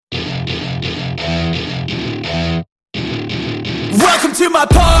Welcome to my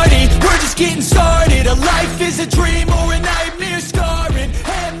party, we're just getting started. A life is a dream or a nightmare scarring.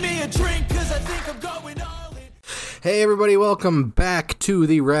 Hand me a drink, cause I think I'm going all in. Hey everybody, welcome back to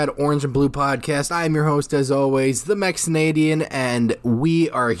the Red, Orange, and Blue podcast. I am your host, as always, the Mex-Canadian, and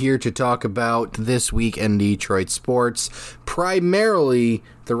we are here to talk about this week in Detroit sports. Primarily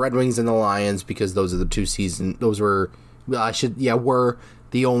the Red Wings and the Lions, because those are the two seasons. Those were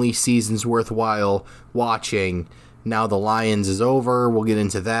the only seasons worthwhile watching. Now the Lions is over. We'll get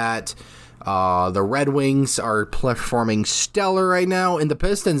into that. The Red Wings are performing stellar right now, and the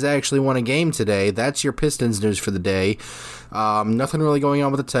Pistons actually won a game today. That's your Pistons news for the day. Nothing really going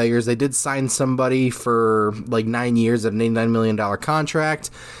on with the Tigers. They did sign somebody for like 9 years at an $89 million contract.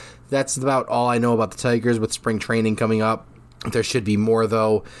 That's about all I know about the Tigers with spring training coming up. There should be more,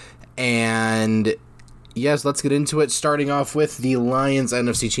 though. And yes, let's get into it, starting off with the Lions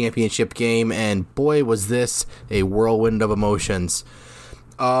NFC Championship game, and boy, was this a whirlwind of emotions.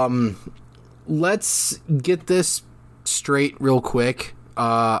 Let's get this straight real quick.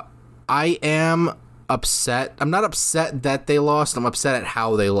 I am upset. I'm not upset that they lost. I'm upset at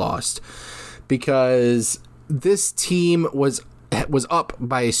how they lost, because this team was up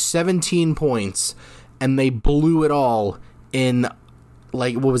by 17 points, and they blew it all in,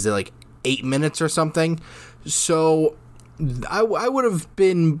 like, what was it, like 8 minutes or something. So I would have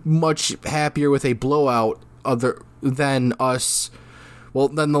been much happier with a blowout than the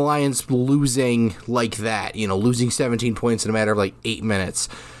Lions losing like that, losing 17 points in a matter of like 8 minutes.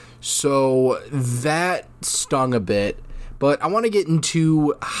 So that stung a bit. But I want to get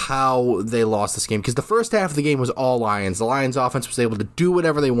into how they lost this game, because the first half of the game was all Lions. The Lions offense was able to do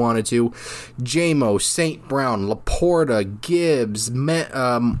whatever they wanted to. Jamo, St. Brown, Laporta, Gibbs,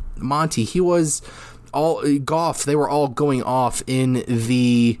 Monty, Goff, they were all going off in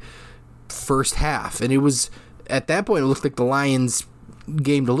the first half. And it was, at that point, it looked like the Lions'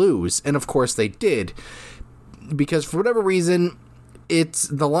 game to lose. And of course they did. Because for whatever reason, it's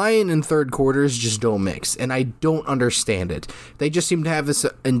the Lion in third quarters just don't mix, and I don't understand it. They just seem to have this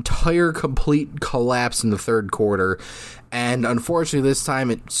entire complete collapse in the third quarter, and unfortunately this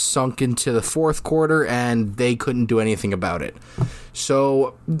time it sunk into the fourth quarter, and they couldn't do anything about it.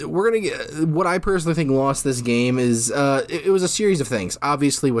 So we're going to get, what I personally think lost this game is, it was a series of things.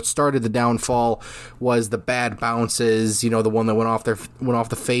 Obviously what started the downfall was the bad bounces, the one that went off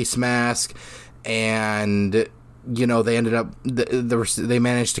the face mask, and they ended up, they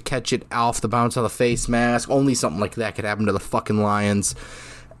managed to catch it off the bounce of the face mask. Only something like that could happen to the fucking Lions.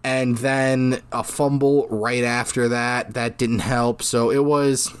 And then a fumble right after that didn't help. So it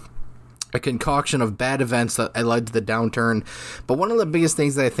was a concoction of bad events that led to the downturn. But one of the biggest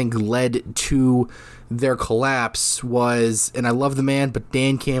things that I think led to their collapse was, and I love the man, but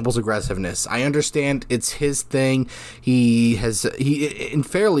Dan Campbell's aggressiveness. I understand it's his thing. He's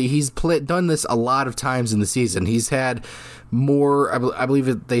done this a lot of times in the season. He's had more, I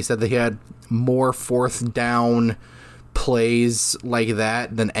believe they said that he had more fourth down plays like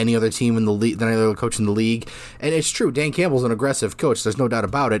that than any other team in the league, than any other coach in the league. And it's true, Dan Campbell's an aggressive coach, there's no doubt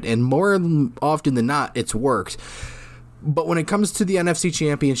about it, and more often than not it's worked. But when it comes to the NFC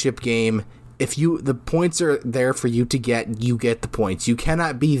Championship game, if the points are there for you to get, you get the points. You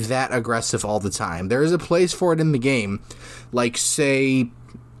cannot be that aggressive all the time. There is a place for it in the game, like say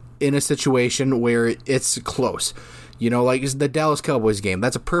in a situation where it's close. Like the Dallas Cowboys game.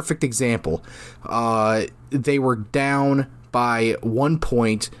 That's a perfect example. They were down by 1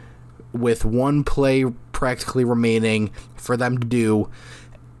 point with one play practically remaining for them to do,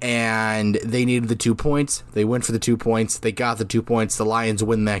 and they needed the 2 points. They went for the 2 points. They got the 2 points. The Lions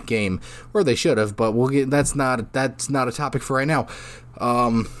win that game, or they should have. But that's not a topic for right now.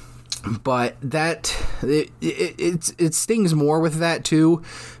 But that it stings more with that too,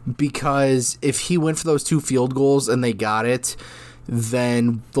 because if he went for those 2 field goals and they got it,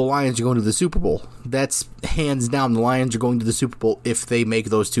 then the Lions are going to the Super Bowl. That's hands down. The Lions are going to the Super Bowl if they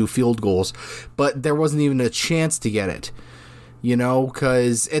make those 2 field goals. But there wasn't even a chance to get it.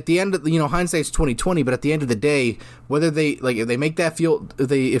 Because at the end of, hindsight's 20/20, but at the end of the day, whether if they make that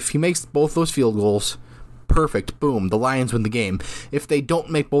if he makes both those field goals, perfect, boom, the Lions win the game. If they don't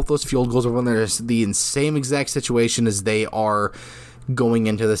make both those field goals, or when they're the same exact situation as they are going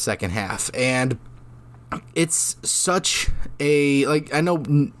into the second half. And it's such a, I know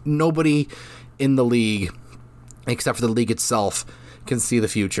nobody in the league, except for the league itself, can see the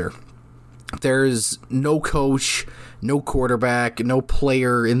future. There's no coach, no quarterback, no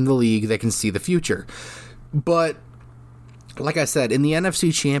player in the league that can see the future. But like I said, in the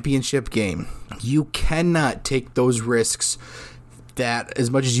NFC Championship game, you cannot take those risks that as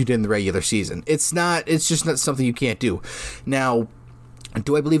much as you did in the regular season. It's just not something you can't do. Now,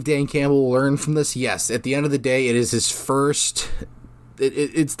 Do I believe Dan Campbell will learn from this? Yes. At the end of the day, it is his first.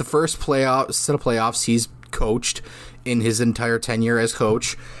 It's the first set of playoffs he's coached in his entire tenure as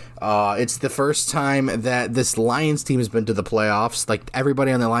coach. It's the first time that this Lions team has been to the playoffs. Like,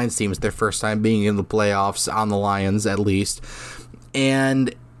 everybody on the Lions team is their first time being in the playoffs, on the Lions at least.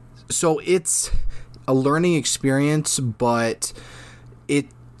 And so it's a learning experience, but it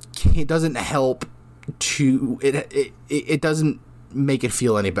doesn't help to it doesn't make it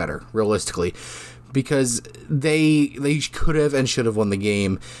feel any better, realistically, because they could have and should have won the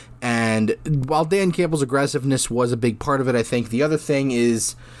game. And while Dan Campbell's aggressiveness was a big part of it, I think the other thing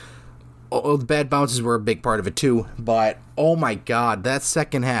is, the bad bounces were a big part of it too. But oh my God, that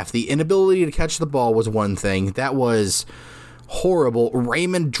second half, the inability to catch the ball was one thing. That was horrible.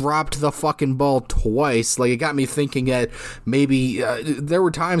 Raymond dropped the fucking ball twice. Like, it got me thinking that maybe there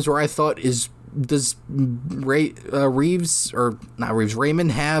were times where I thought, does Raymond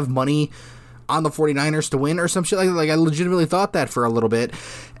have money on the 49ers to win or some shit like that? Like, I legitimately thought that for a little bit.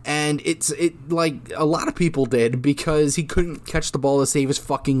 And like a lot of people did, because he couldn't catch the ball to save his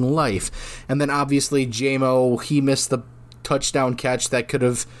fucking life. And then obviously J-Mo, he missed the touchdown catch that could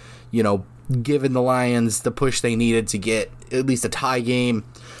have, given the Lions the push they needed to get at least a tie game.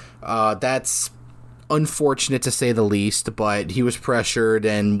 That's unfortunate to say the least, but he was pressured,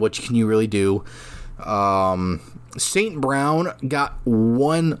 and what can you really do? St. Brown got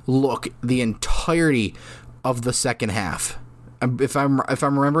one look the entirety of the second half. If I'm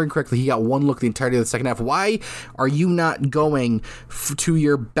remembering correctly, he got one look the entirety of the second half. Why are you not going to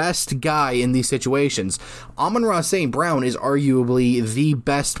your best guy in these situations? Amon-Ra St. Brown is arguably the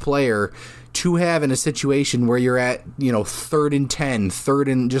best player to have in a situation where you're at, 3rd and 10, third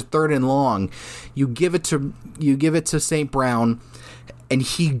and long. You give it to St. Brown, and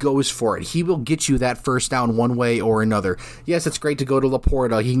he goes for it. He will get you that first down one way or another. Yes, it's great to go to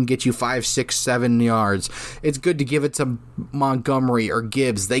Laporta. He can get you 5, 6, 7 yards. It's good to give it to Montgomery or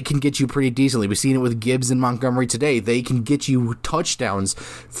Gibbs. They can get you pretty decently. We've seen it with Gibbs and Montgomery today. They can get you touchdowns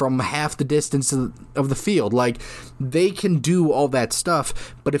from half the distance of the field. Like, they can do all that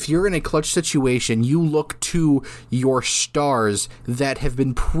stuff. But if you're in a clutch situation, you look to your stars that have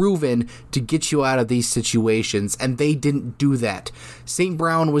been proven to get you out of these situations, and they didn't do that. St.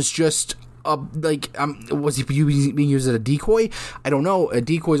 Brown was just was he being used as a decoy? I don't know. A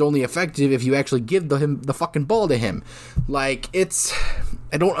decoy is only effective if you actually give the fucking ball to him. Like,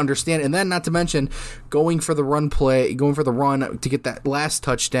 I don't understand. And then, not to mention, going for the run to get that last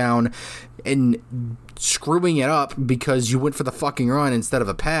touchdown and screwing it up because you went for the fucking run instead of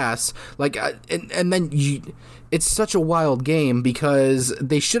a pass. Like, and then it's such a wild game because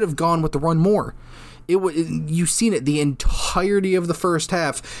they should have gone with the run more. You've seen it the entirety of the first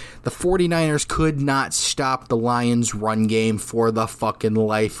half. The 49ers could not stop the Lions' run game for the fucking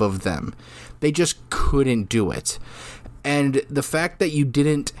life of them. They just couldn't do it. And the fact that you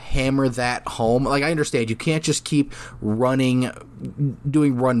didn't hammer that home, like, I understand you can't just keep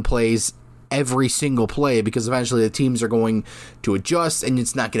doing run plays every single play, because eventually the teams are going to adjust and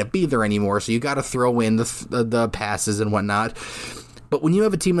it's not going to be there anymore. So you got to throw in the passes and whatnot. But when you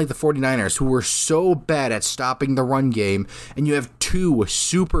have a team like the 49ers, who were so bad at stopping the run game, and you have two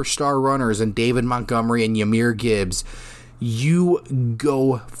superstar runners in David Montgomery and Jahmyr Gibbs, you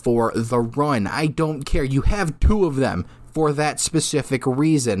go for the run. I don't care. You have two of them for that specific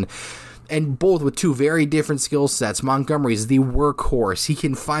reason. And both with two very different skill sets. Montgomery's the workhorse. He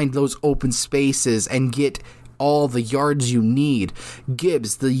can find those open spaces and get all the yards you need.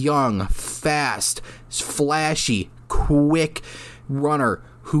 Gibbs, the young, fast, flashy, quick runner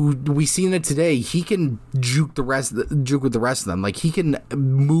who we seen it today. He can juke with the rest of them. Like, he can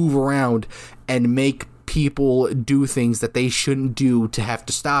move around and make people do things that they shouldn't do to have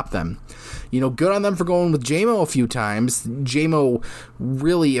to stop them. Good on them for going with J-Mo a few times. J-Mo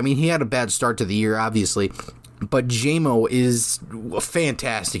really, he had a bad start to the year, obviously, but J-Mo is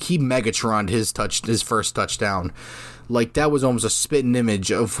fantastic. He Megatron'd his first touchdown. Like, that was almost a spitting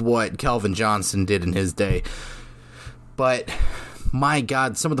image of what Calvin Johnson did in his day. But my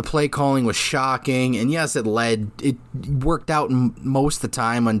God, some of the play calling was shocking, and yes, it worked out most of the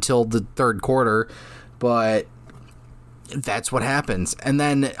time until the third quarter, but that's what happens. And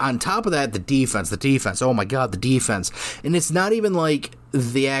then on top of that, the defense, oh my God, the defense. And it's not even like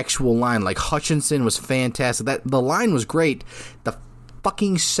the actual line. Like, Hutchinson was fantastic. The line was great. The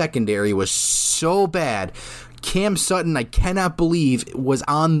fucking secondary was so bad. Cam Sutton, I cannot believe, was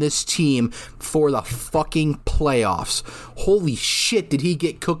on this team for the fucking playoffs. Holy shit, did he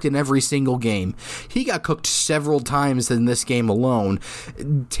get cooked in every single game. He got cooked several times in this game alone.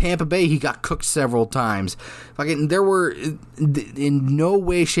 Tampa Bay, he got cooked several times. Fucking, there were, in no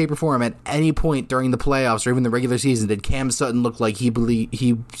way, shape, or form at any point during the playoffs or even the regular season did Cam Sutton look like he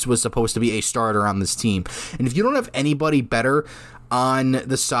was supposed to be a starter on this team. And if you don't have anybody better on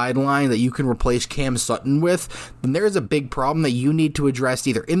the sideline that you can replace Cam Sutton with, then there's a big problem that you need to address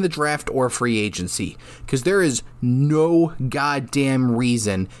either in the draft or free agency, because there is no goddamn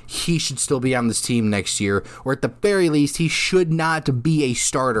reason he should still be on this team next year, or at the very least, he should not be a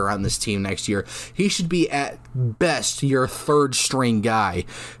starter on this team next year. He should be at best your third string guy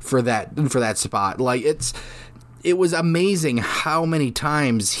for that spot. Like, it was amazing how many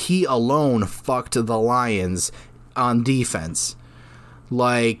times he alone fucked the Lions on defense.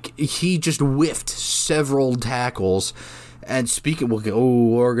 Like, he just whiffed several tackles. And speaking,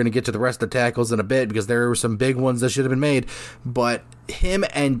 we're going to get to the rest of the tackles in a bit because there were some big ones that should have been made. But him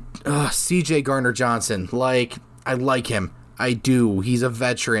and C.J. Gardner-Johnson, like, I like him. I do. He's a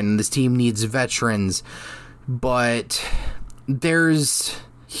veteran. This team needs veterans. But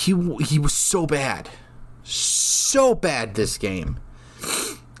he was so bad. So bad this game.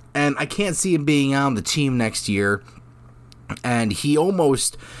 And I can't see him being on the team next year. And he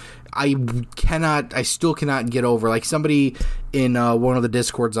almost, I still cannot get over, like, somebody in one of the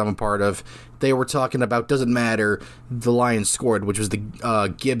Discords I'm a part of, they were talking about, doesn't matter, the Lions scored, which was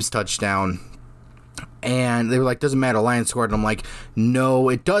the Gibbs touchdown. And they were like, doesn't matter, Lions scored. And I'm like, no,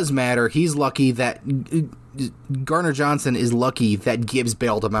 it does matter. He's lucky that Gardner-Johnson is lucky that Gibbs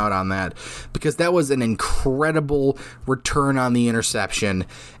bailed him out on that, because that was an incredible return on the interception.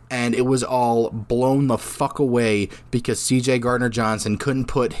 And it was all blown the fuck away because C.J. Gardner-Johnson couldn't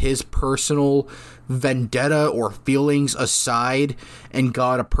put his personal vendetta or feelings aside and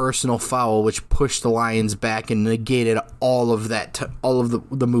got a personal foul, which pushed the Lions back and negated all of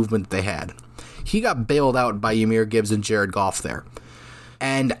the movement they had. He got bailed out by Jahmyr Gibbs and Jared Goff there.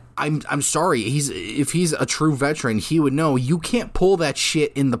 And I'm sorry, if he's a true veteran, he would know you can't pull that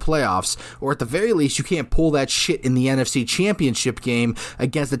shit in the playoffs, or at the very least, you can't pull that shit in the NFC Championship game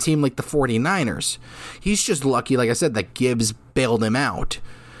against a team like the 49ers. He's just lucky, like I said, that Gibbs bailed him out.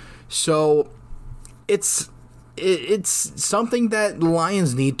 So it's something that the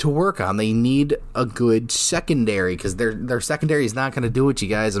Lions need to work on. They need a good secondary, because their secondary is not going to do it, you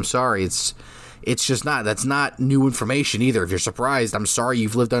guys. I'm sorry, it's just not. That's not new information either. If you're surprised, I'm sorry,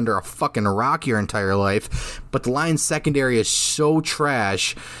 you've lived under a fucking rock your entire life. But the Lions secondary is so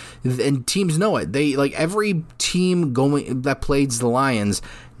trash, and teams know it. They, like, every team that plays the Lions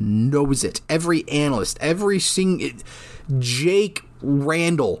knows it. Every analyst, Jake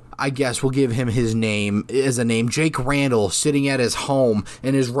Randall, I guess we'll give him his name as a name. Jake Randall, sitting at his home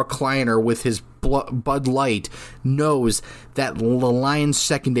in his recliner with his Bud Light, knows that the Lions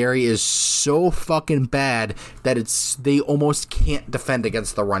secondary is so fucking bad that they almost can't defend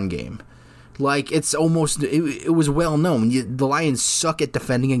against the run game. Like, it was well known. The Lions suck at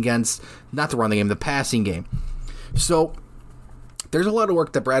defending against, not the run game, the passing game. So there's a lot of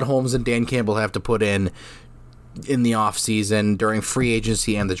work that Brad Holmes and Dan Campbell have to put in the offseason, during free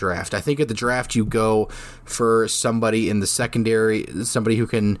agency and the draft. I think at the draft you go for somebody in the secondary, somebody who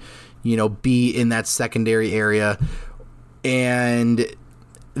can, be in that secondary area. And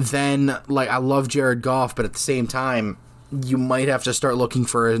then, like, I love Jared Goff, but at the same time, you might have to start looking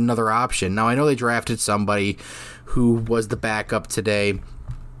for another option. Now, I know they drafted somebody who was the backup today,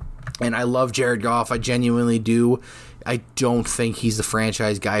 and I love Jared Goff. I genuinely do. I don't think he's the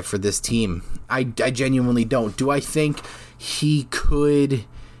franchise guy for this team. I genuinely don't. Do I think he could,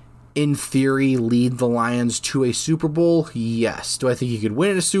 in theory, lead the Lions to a Super Bowl? Yes. Do I think he could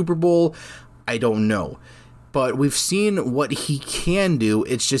win a Super Bowl? I don't know. But we've seen what he can do.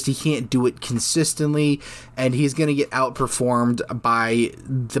 It's just he can't do it consistently, and he's going to get outperformed by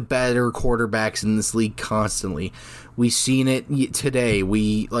the better quarterbacks in this league constantly. We've seen it today.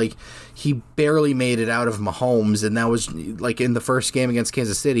 He barely made it out of Mahomes, and that was like in the first game against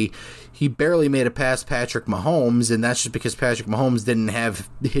Kansas City. He barely made it past Patrick Mahomes, and that's just because Patrick Mahomes didn't have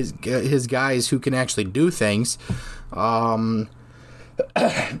his guys who can actually do things. And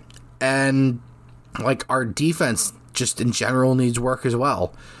like, our defense just in general needs work as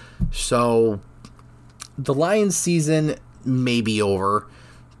well. So the Lions season may be over,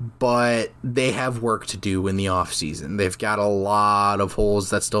 but they have work to do in the offseason. They've got a lot of holes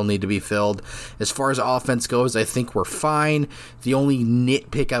that still need to be filled. As far as offense goes, I think we're fine. The only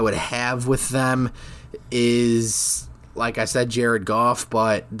nitpick I would have with them is, like I said, Jared Goff,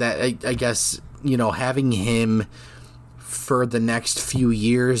 but that I guess having him for the next few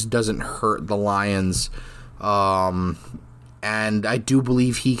years doesn't hurt the Lions. And I do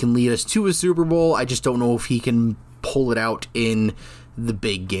believe he can lead us to a Super Bowl. I just don't know if he can pull it out in the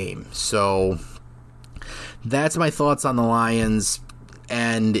big game. So that's my thoughts on the Lions.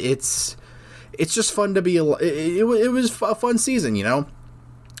 And it's just fun to be it was a fun season,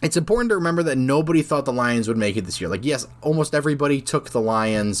 It's important to remember that nobody thought the Lions would make it this year. Like, yes, almost everybody took the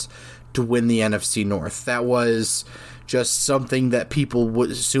Lions to win the NFC North. That was just something that people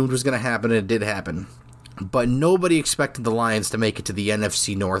assumed was going to happen, and it did happen. But nobody expected the Lions to make it to the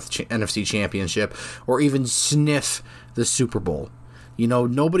NFC North NFC Championship or even sniff the Super Bowl.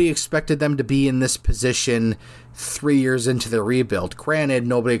 Nobody expected them to be in this position 3 years into their rebuild. Granted,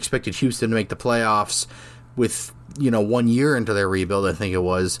 nobody expected Houston to make the playoffs with 1 year into their rebuild, I think it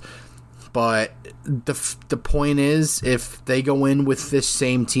was. But the point is, if they go in with this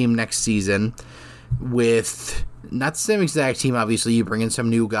same team next season, with not the same exact team, obviously, you bring in some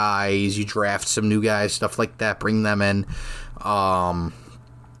new guys, you draft some new guys, stuff like that, bring them in. I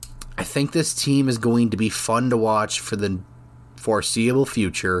think this team is going to be fun to watch for the foreseeable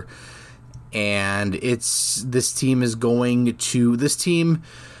future. And this team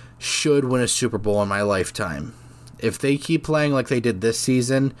should win a Super Bowl in my lifetime. If they keep playing like they did this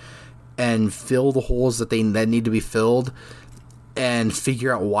season and fill the holes that need to be filled and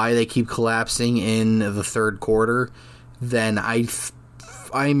figure out why they keep collapsing in the third quarter, then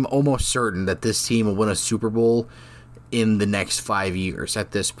I'm almost certain that this team will win a Super Bowl in the next 5 years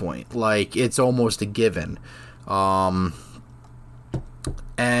at this point. Like, it's almost a given.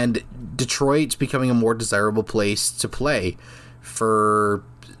 And Detroit's becoming a more desirable place to play for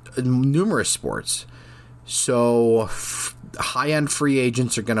numerous sports. So high-end free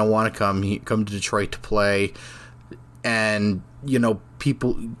agents are going to want to come to Detroit to play, and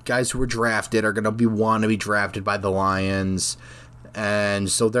guys who were drafted are going to want to be drafted by the Lions, and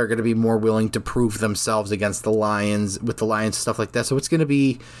so they're going to be more willing to prove themselves against the Lions with the Lions, stuff like that. So it's going to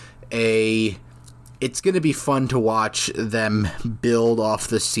be fun to watch them build off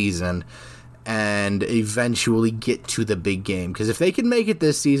the season and eventually get to the big game. Because if they can make it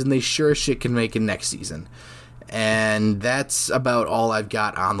this season, they sure as shit can make it next season. And that's about all I've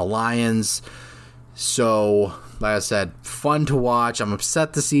got on the Lions. So, like I said, fun to watch. I'm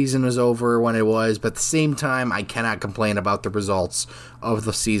upset the season was over when it was, but at the same time, I cannot complain about the results of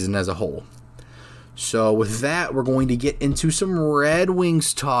the season as a whole. So with that, we're going to get into some Red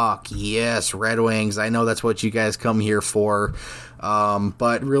Wings talk. Yes, Red Wings. I know that's what you guys come here for.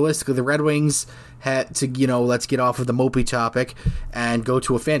 But realistically, the Red Wings had to, let's get off of the mopey topic and go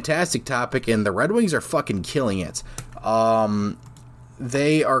to a fantastic topic, and the Red Wings are fucking killing it.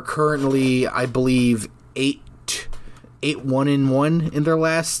 They are currently, I believe, 8-1-1 in their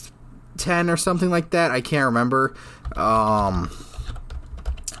last 10 or something like that. I can't remember.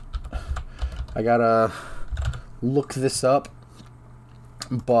 I gotta look this up,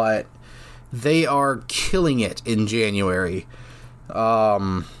 but they are killing it in January.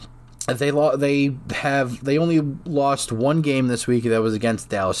 They only lost one game this week. That was against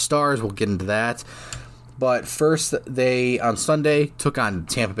Dallas Stars. We'll get into that. But first, they on Sunday took on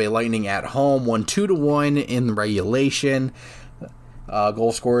Tampa Bay Lightning at home, won 2-1 in regulation.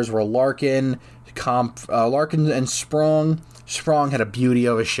 Goal scorers were Larkin and Sprong. Sprong had a beauty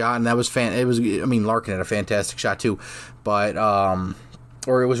of a shot, and that was Larkin had a fantastic shot too, but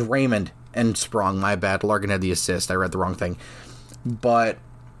or it was Raymond and Sprong. My bad. Larkin had the assist. I read the wrong thing. But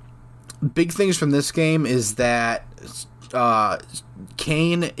big things from this game is that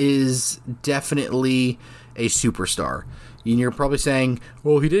Kane is definitely a superstar. And you're probably saying,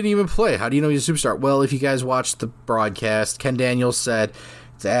 well, he didn't even play. How do you know he's a superstar? Well, if you guys watched the broadcast, Ken Daniels said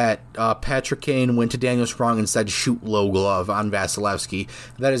that Patrick Kane went to Daniel Sprong and said, shoot low glove on Vasilevsky.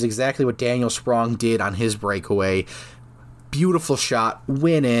 That is exactly what Daniel Sprong did on his breakaway. Beautiful shot,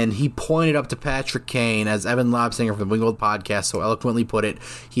 win in. He pointed up to Patrick Kane, as Evan Lobsinger from the Wingfold podcast so eloquently put it.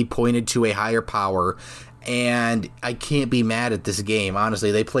 He pointed to a higher power, and I can't be mad at this game.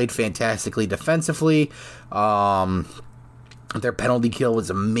 Honestly, they played fantastically defensively. Their penalty kill was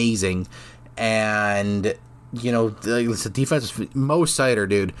amazing, and the defense, Mo Seider,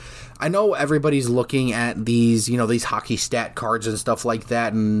 dude. I know everybody's looking at these, these hockey stat cards and stuff like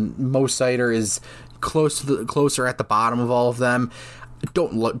that, and Mo Seider is closer at the bottom of all of them.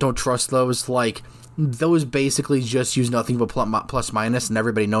 Don't trust those. Like, those basically just use nothing but plus minus, and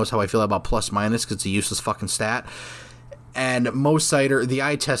everybody knows how I feel about plus minus because it's a useless fucking stat. And Mo Seider, the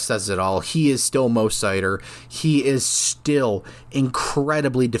eye test says it all. He is still Mo Seider. He is still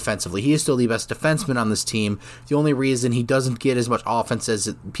incredibly defensively. He is still the best defenseman on this team. The only reason he doesn't get as much offense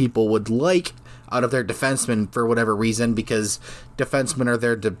as people would like out of their defensemen for whatever reason, because defensemen are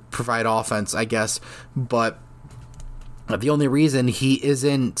there to provide offense, I guess. But the only reason he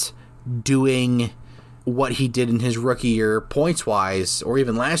isn't doing what he did in his rookie year points wise, or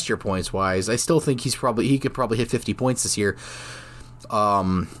even last year points wise, I still think he could probably hit 50 points this year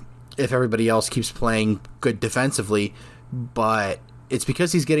if everybody else keeps playing good defensively. But it's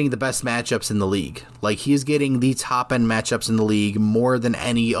because he's getting the best matchups in the league. Like, he's getting the top end matchups in the league more than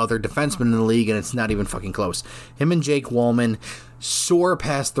any other defenseman in the league, and it's not even fucking close. Him and Jake Walman soar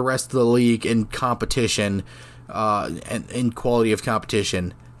past the rest of the league in competition and in quality of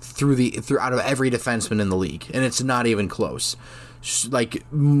competition out of every defenseman in the league, and it's not even close. Like,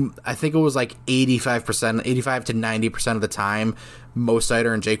 I think it was like 85 to 90% of the time Mo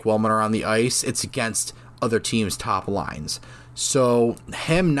Seider and Jake Walman are on the ice, it's against other teams' top lines. So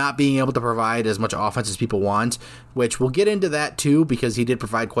him not being able to provide as much offense as people want, which we'll get into that too, because he did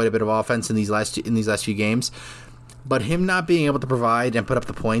provide quite a bit of offense in these last few games. But him not being able to provide and put up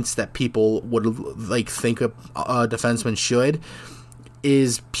the points that people would like think a defenseman should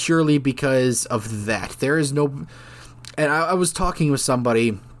is purely because of that. There is no, and I was talking with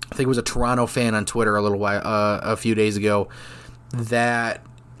somebody, I think it was a Toronto fan on Twitter a few days ago, that,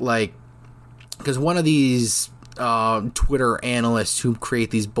 like, because one of these Twitter analysts who create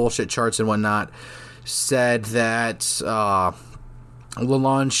these bullshit charts and whatnot said that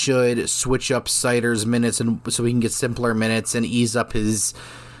Lalonde should switch up Seider's minutes and so he can get simpler minutes and ease up his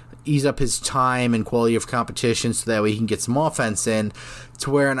time and quality of competition so that way he can get some offense in.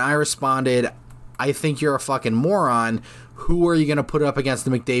 To where, and I responded, I think you're a fucking moron. Who are you going to put up against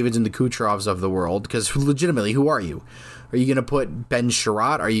the McDavids and the Kucherovs of the world? Because legitimately, who are you? Are you going to put Ben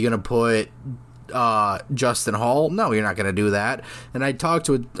Sherratt? Are you going to put Justin Hall? No, you're not going to do that. And I talked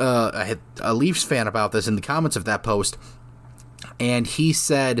to a Leafs fan about this in the comments of that post, and he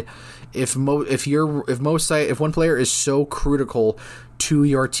said, if one player is so critical to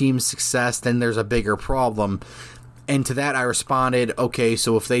your team's success, then there's a bigger problem. And to that I responded, okay,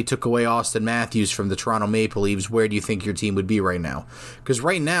 so if they took away Austin Matthews from the Toronto Maple Leafs, where do you think your team would be right now? Because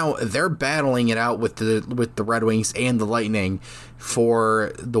right now they're battling it out with the Red Wings and the Lightning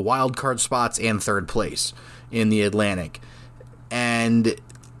for the wild card spots and third place in the Atlantic. And,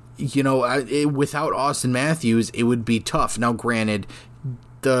 you know, without Austin Matthews, it would be tough. Now, granted,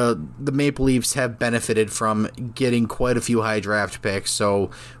 the Maple Leafs have benefited from getting quite a few high draft picks. So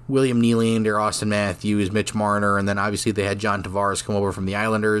William Nylander, Austin Matthews, Mitch Marner, and then obviously they had John Tavares come over from the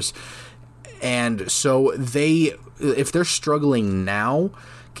Islanders. And so if they're struggling now,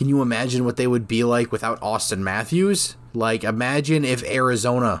 can you imagine what they would be like without Austin Matthews? Like, imagine if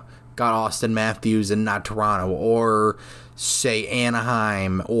Arizona got Austin Matthews and not Toronto, or say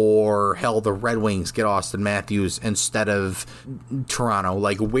Anaheim, or hell, the Red Wings get Austin Matthews instead of Toronto.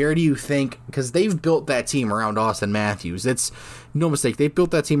 Like, where do you think, because they've built that team around Austin Matthews. It's no mistake. They've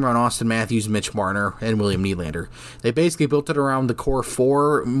built that team around Austin Matthews, Mitch Marner, and William Nylander. They basically built it around the core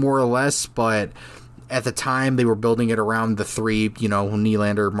four, more or less, but at the time they were building it around the three, you know,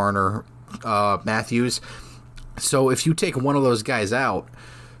 Nylander, Marner, Matthews. So if you take one of those guys out,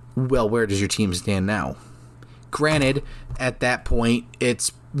 well, where does your team stand now? Granted, at that point,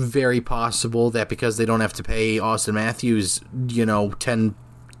 it's very possible that because they don't have to pay Austin Matthews, you know, 10,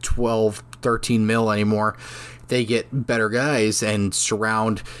 12, 13 mil anymore, they get better guys and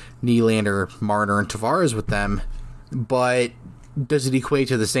surround Nylander, Marner, and Tavares with them. But does it equate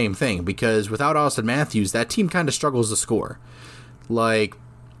to the same thing? Because without Austin Matthews, that team kind of struggles to score. Like,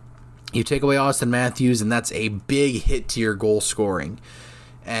 you take away Austin Matthews, and that's a big hit to your goal scoring.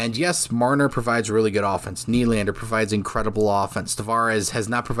 And yes, Marner provides really good offense. Nylander provides incredible offense. Tavares has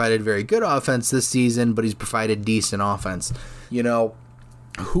not provided very good offense this season, but he's provided decent offense. You know,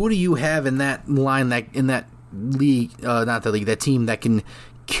 who do you have in that line, that team that can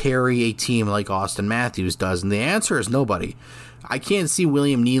carry a team like Austin Matthews does? And the answer is nobody. I can't see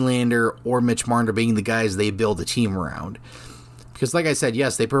William Nylander or Mitch Marner being the guys they build a team around. Because, like I said,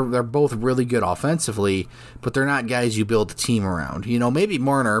 yes, they're both really good offensively, but they're not guys you build a team around. You know, maybe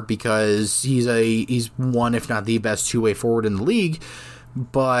Marner, because he's one, if not the best two-way forward in the league.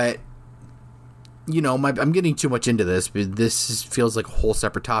 But, you know, I'm getting too much into this, but this feels like a whole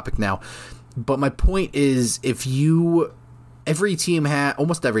separate topic now. But my point is, almost every team,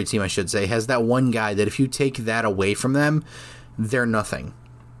 I should say, has that one guy that if you take that away from them, they're nothing.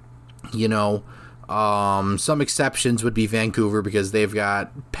 You know, some exceptions would be Vancouver, because they've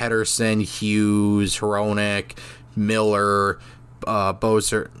got Pettersson, Hughes, Hronek, Miller,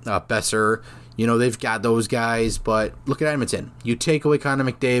 Besser. They've got those guys, but look at Edmonton. You take away Connor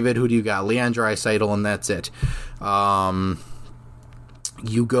McDavid, who do you got? Leon Draisaitl, and that's it.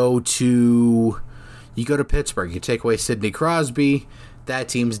 You go to Pittsburgh. You take away Sidney Crosby. That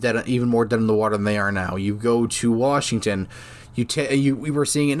team's dead, even more dead in the water than they are now. You go to Washington. We were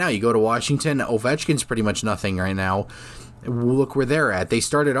seeing it now. You go to Washington. Ovechkin's pretty much nothing right now. Look where they're at. They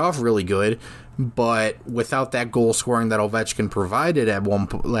started off really good, but without that goal scoring that Ovechkin provided at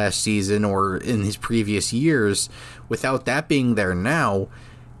last season or in his previous years, without that being there now,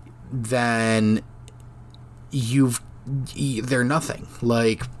 then they're nothing.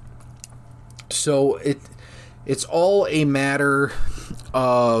 So it's all a matter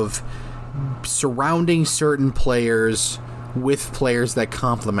of surrounding certain players with players that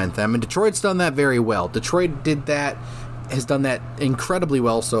complement them, and Detroit's done that very well. Detroit has done that incredibly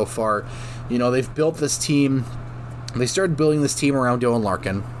well so far. They've built this team. They started building this team around Dylan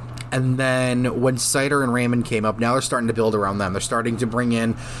Larkin, and then when Seider and Raymond came up, now they're starting to build around them. They're starting to bring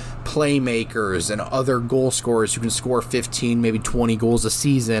in playmakers and other goal scorers who can score 15, maybe 20 goals a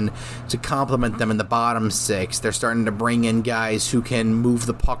season to complement them in the bottom six. They're starting to bring in guys who can move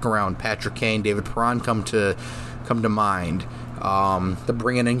the puck around. Patrick Kane, David Perron come to mind. They're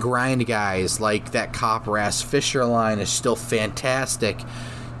bringing in grind guys like that Copper-ass Fisher line is still fantastic.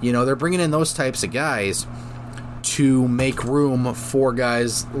 They're bringing in those types of guys to make room for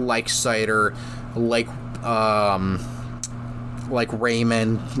guys like Seider, like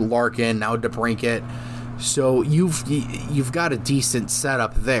Raymond, Larkin, now DeBrincat. So you've got a decent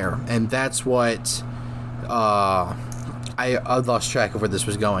setup there, and that's what I lost track of where this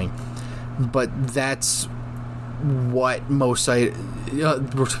was going. But that's what Mo Seider,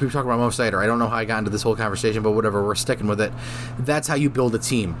 we're talking about Mo Seider. I don't know how I got into this whole conversation, but whatever, we're sticking with it. That's how you build a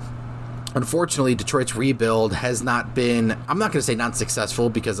team. Unfortunately, Detroit's rebuild has not been, I'm not going to say not successful,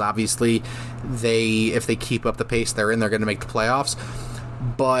 because obviously if they keep up the pace they're in, they're going to make the playoffs.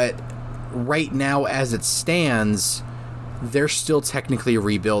 But right now, as it stands, they're still technically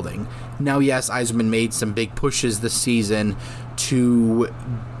rebuilding. Now, yes, Yzerman made some big pushes this season to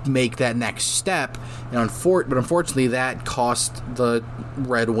make that next step, but unfortunately that cost the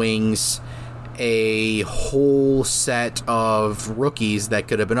Red Wings a whole set of rookies that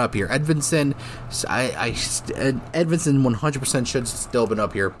could have been up here. Edvinsson 100% should still been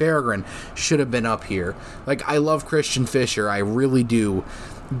up here. Berggren should have been up here. I love Christian Fischer, I really do,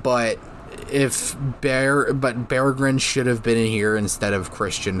 but Berggren should have been in here instead of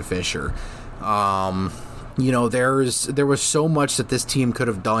Christian Fischer. There was so much that this team could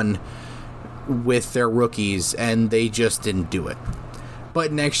have done with their rookies, and they just didn't do it.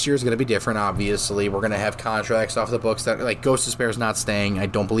 But next year is going to be different, obviously. We're going to have contracts off the books that, Ghost Despaire's not staying. I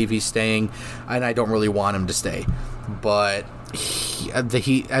don't believe he's staying, and I don't really want him to stay. But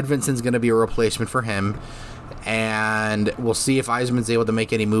Edvinson's going to be a replacement for him, and we'll see if Yzerman's able to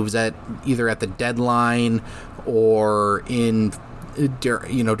make any moves either at the deadline or during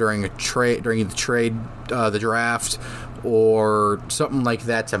the draft, or something like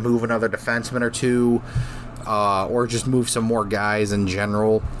that, to move another defenseman or two, or just move some more guys in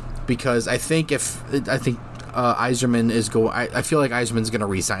general. Because I think Yzerman is I feel like Yzerman's going to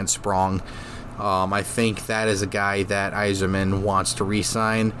re-sign Sprong. I think that is a guy that Yzerman wants to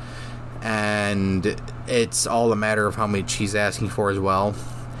re-sign, and it's all a matter of how much he's asking for as well.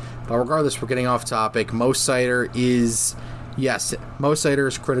 But regardless, we're getting off topic. Mo Seider is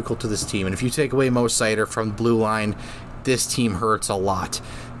critical to this team, and if you take away Mo Seider from the blue line, this team hurts a lot,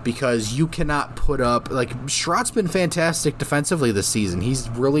 because you cannot put up, Schrott's been fantastic defensively this season. He's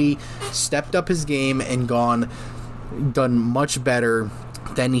really stepped up his game and done much better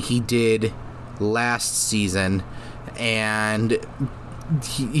than he did last season, and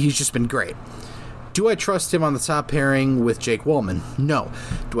he's just been great. Do I trust him on the top pairing with Jake Walman? No.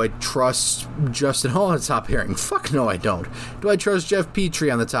 Do I trust Justin Hall on the top pairing? Fuck no, I don't. Do I trust Jeff Petrie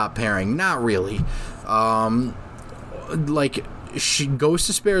on the top pairing? Not really. Ghost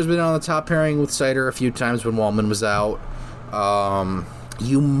Despair has been on the top pairing with Seider a few times when Walman was out.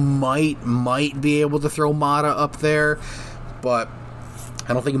 You might be able to throw Mata up there, but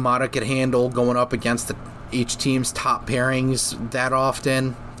I don't think Mata could handle going up against each team's top pairings that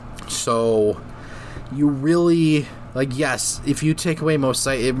often. So you really, yes, if you take away Mo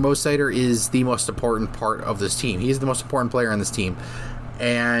Seider is the most important part of this team. He's the most important player on this team,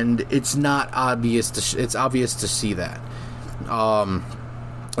 and it's not obvious. It's obvious to see that.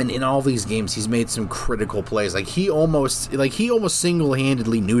 And in all these games, he's made some critical plays. He almost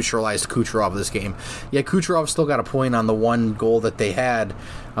single-handedly neutralized Kucherov this game. Yeah, Kucherov still got a point on the one goal that they had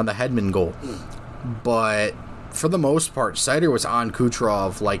on the Hedman goal, but for the most part, Seider was on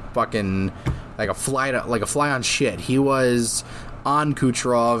Kucherov like fucking like a fly on shit. He was on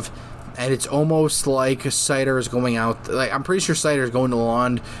Kucherov, and it's almost like Seider is going out. Like, I'm pretty sure Seider is going to the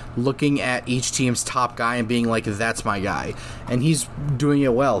lawn, looking at each team's top guy and being like, "That's my guy," and he's doing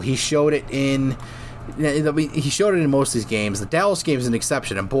it well. He showed it in. He showed it in most of these games. The Dallas game is an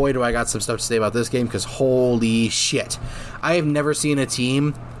exception, and boy, do I got some stuff to say about this game, because holy shit. I have never seen a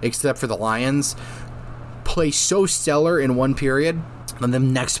team, except for the Lions, play so stellar in one period, and then the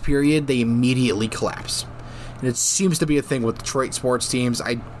next period, they immediately collapse. And it seems to be a thing with Detroit sports teams.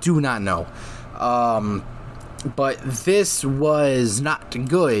 I do not know. But this was not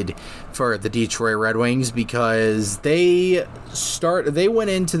good for the Detroit Red Wings, because they went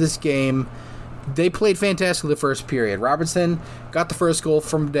into this game. They played fantastically the first period. Robertson got the first goal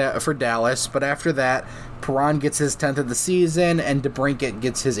for Dallas, but after that, Perron gets his 10th of the season, and DeBrincat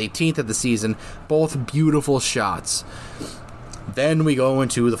gets his 18th of the season. Both beautiful shots. Then we go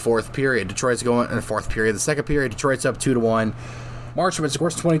into the fourth period. The second period, Detroit's up 2-1. Marchment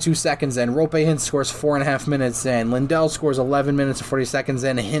scores 22 seconds in. Roope Hintz scores 4.5 minutes in. Lindell scores 11 minutes and 40 seconds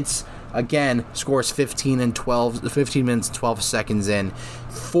in. Hintz, again, scores 15 minutes and 12 seconds in.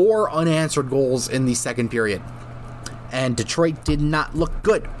 4 unanswered goals in the second period. And Detroit did not look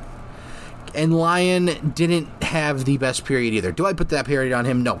good. And Lyon didn't have the best period either. Do I put that period on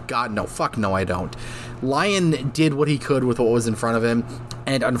him? No. God, no. Fuck no, I don't. Lyon did what he could with what was in front of him.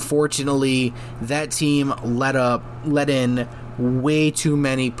 And unfortunately, that team let in way too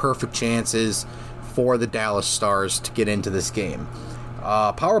many perfect chances for the Dallas Stars to get into this game.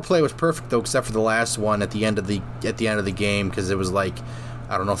 Power play was perfect though, except for the last one at the end of the game, because it was like,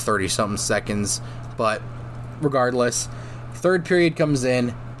 I don't know, 30-something seconds. But regardless, third period comes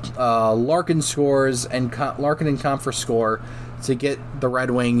in. Larkin scores, and Larkin and Comfer score to get the Red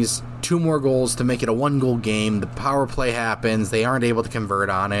Wings 2 more goals to make it a 1-goal game. The power play happens. They aren't able to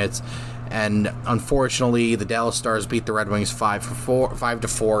convert on it. And unfortunately, the Dallas Stars beat the Red Wings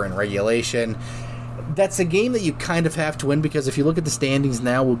 5-4 in regulation. That's a game that you kind of have to win, because if you look at the standings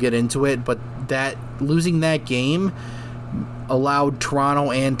now, we'll get into it, but losing that game allowed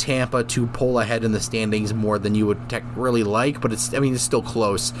Toronto and Tampa to pull ahead in the standings more than you would really like, but it's still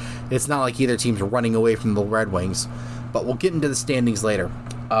close. It's not like either team's running away from the Red Wings, but we'll get into the standings later.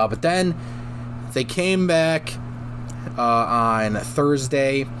 But then they came back on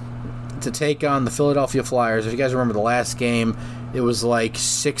Thursday to take on the Philadelphia Flyers. If you guys remember the last game, it was like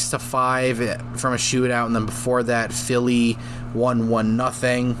 6-5 from a shootout, and then before that, Philly won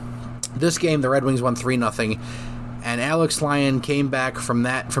 1-0. This game, the Red Wings won 3-0, and Alex Lyon came back from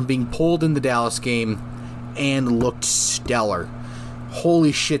being pulled in the Dallas game and looked stellar.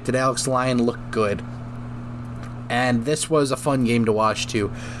 Holy shit, did Alex Lyon look good. And this was a fun game to watch,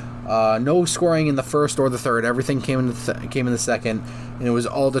 too. No scoring in the first or the third. Everything came in the second, and it was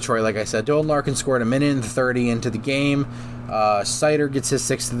all Detroit, like I said. Dylan Larkin scored 1:30 into the game. Seider gets his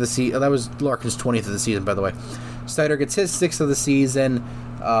 6th of the season. That was Larkin's 20th of the season, by the way. Seider gets his 6th of the season,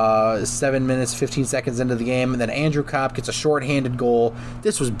 7 minutes, 15 seconds into the game, and then Andrew Kopp gets a shorthanded goal.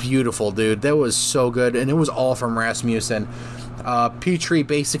 This was beautiful, dude. That was so good, and it was all from Rasmussen. Petrie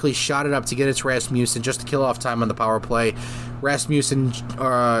basically shot it up to get it to Rasmussen just to kill off time on the power play. Rasmussen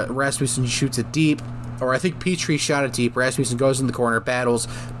shoots it deep, or I think Petrie shot it deep. Rasmussen goes in the corner, battles.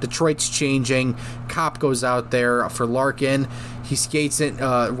 Detroit's changing. Kopp goes out there for Larkin. He skates it.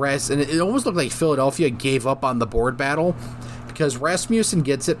 And it almost looked like Philadelphia gave up on the board battle, because Rasmussen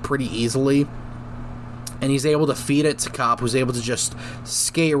gets it pretty easily, and he's able to feed it to Kopp, who's able to just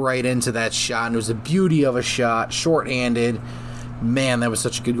skate right into that shot. And it was a beauty of a shot, shorthanded. Man, that was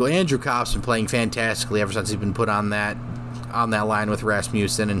such a good goal. Andrew Kopp's been playing fantastically ever since he's been put on that line with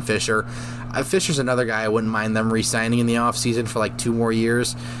Rasmussen and Fisher. Fisher's another guy I wouldn't mind them re-signing in the offseason for like 2 more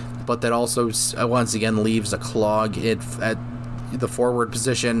years, but that also once again leaves a clog at the forward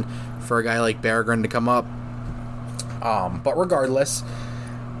position for a guy like Berggren to come up. But regardless,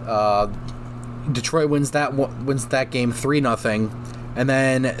 Detroit wins that game 3-0. And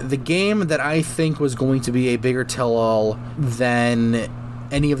then the game that I think was going to be a bigger tell-all than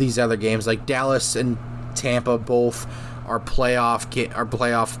any of these other games, like Dallas and Tampa both are playoff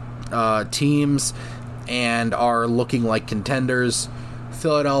teams and are looking like contenders.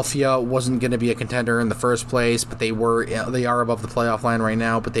 Philadelphia wasn't going to be a contender in the first place, but they are above the playoff line right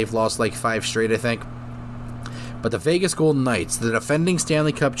now, but they've lost like 5 straight, I think. But the Vegas Golden Knights, the defending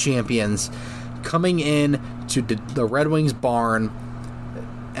Stanley Cup champions, coming in to the Red Wings barn,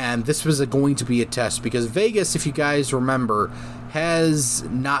 and this was going to be a test, because Vegas, if you guys remember, has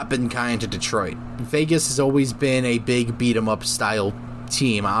not been kind to Detroit. Vegas has always been a big beat-em-up style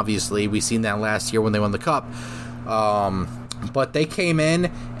team, obviously. We've seen that last year when they won the Cup. But they came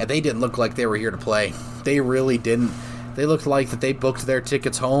in, and they didn't look like they were here to play. They really didn't. They looked like that they booked their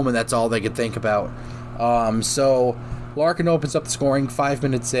tickets home, and that's all they could think about. So Larkin opens up the scoring 5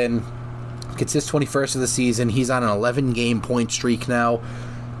 minutes in, gets his 21st of the season. He's on an 11-game point streak now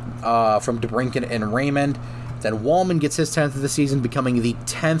from DeBrincat and Raymond. Then Wallman gets his 10th of the season, becoming the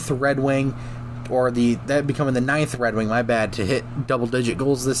 10th Red Wing, becoming the 9th Red Wing, my bad, to hit double-digit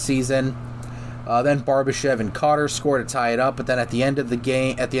goals this season. Then Barbashev and Cotter scored to tie it up, but then at the end of the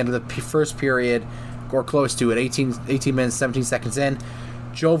game, at the end of the first period, or close to it, 18 minutes, 17 seconds in,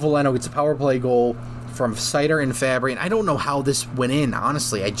 Joe Veleno gets a power play goal from Sider and Fabry, and I don't know how this went in,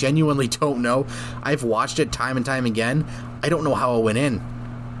 honestly. I genuinely don't know. I've watched it time and time again. I don't know how it went in,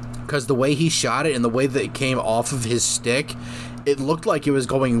 because the way he shot it and the way that it came off of his stick, it looked like it was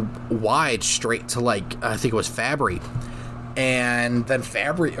going wide straight to, I think it was Fabry. And then straight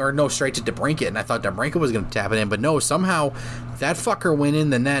to DeBrincat, and I thought DeBrincat was going to tap it in, but no, somehow that fucker went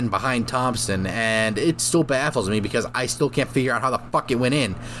in the net behind Thompson, and it still baffles me because I still can't figure out how the fuck it went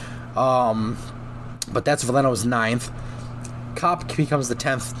in. But that's Veleno's 9th. Kopp becomes the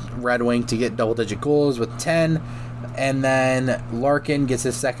 10th Red Wing to get double-digit goals with 10, and then Larkin gets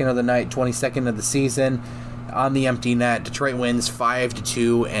his 2nd of the night, 22nd of the season on the empty net. Detroit wins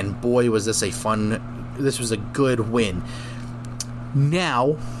 5-2, and boy, was this this was a good win.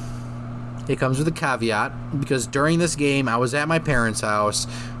 Now, it comes with a caveat, because during this game, I was at my parents' house,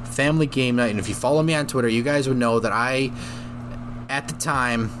 family game night, and if you follow me on Twitter, you guys would know that I, at the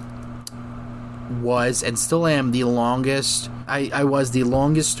time, was, and still am, the longest, I was the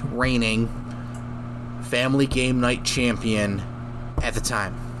longest reigning family game night champion at the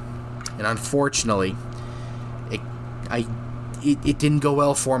time. And unfortunately, it didn't go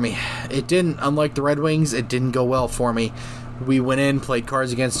well for me. It didn't, unlike the Red Wings, it didn't go well for me. We went in, played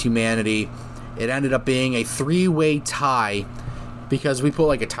Cards Against Humanity. It ended up being a 3-way tie because we put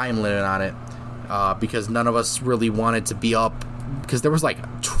a time limit on it because none of us really wanted to be up, because there was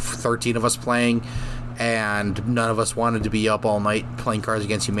 13 of us playing and none of us wanted to be up all night playing Cards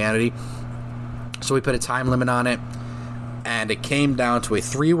Against Humanity. So we put a time limit on it, and it came down to a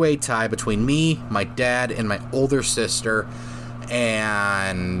 3-way tie between me, my dad, and my older sister.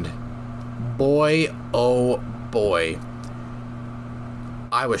 And boy, oh boy,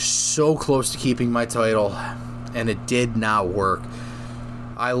 I was so close to keeping my title, and it did not work.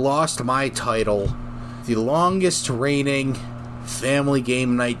 I lost my title. The longest reigning family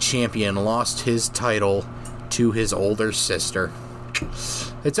game night champion lost his title to his older sister.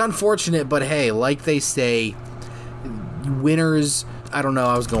 It's unfortunate, but hey, like they say, winners, I don't know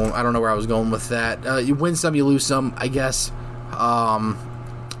where I was going with that. You win some, you lose some, I guess.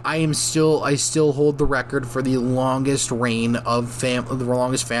 I still hold the record for the longest reign of the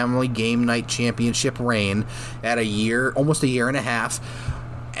longest family game night championship reign at almost a year and a half,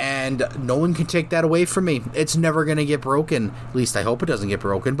 and no one can take that away from me. It's never going to get broken. At least I hope it doesn't get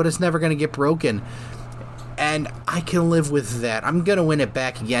broken, but it's never going to get broken, and I can live with that. I'm going to win it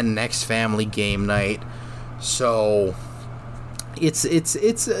back again next family game night, so it's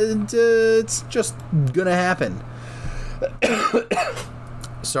just going to happen.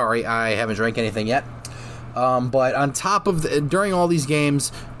 Sorry, I haven't drank anything yet. But on top of during all these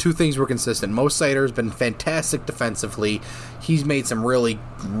games, two things were consistent. Mo Seider's been fantastic defensively. He's made some really,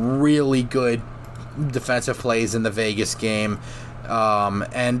 really good defensive plays in the Vegas game.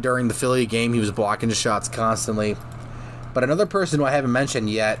 And during the Philly game, he was blocking the shots constantly. But another person who I haven't mentioned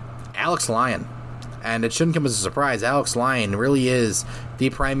yet, Alex Lyon. And it shouldn't come as a surprise. Alex Lyon really is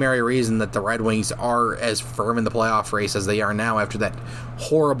the primary reason that the Red Wings are as firm in the playoff race as they are now after that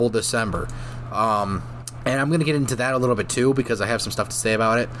horrible December. And I'm going to get into that a little bit too, because I have some stuff to say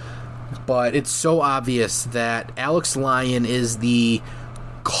about it. But it's so obvious that Alex Lyon is the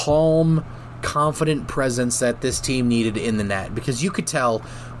calm, confident presence that this team needed in the net. Because you could tell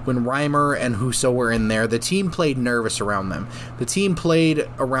when Reimer and Husso were in there, the team played nervous around them. The team played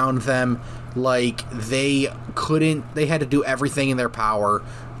around them like they had to do everything in their power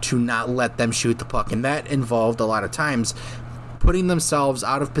to not let them shoot the puck. And that involved a lot of times putting themselves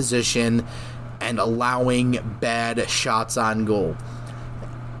out of position and allowing bad shots on goal.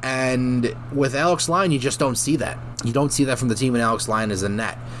 And with Alex Lyon, you just don't see that. You don't see that from the team when Alex Lyon is in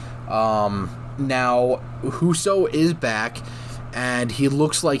net. Now, Husso is back, and he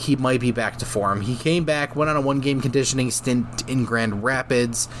looks like he might be back to form. He came back, went on a one-game conditioning stint in Grand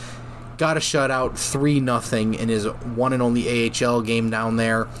Rapids, got a shutout 3-0 in his one and only AHL game down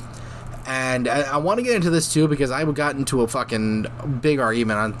there. And I want to get into this too, because I got into a fucking big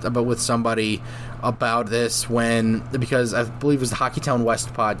argument with somebody about this because I believe it was the Hockeytown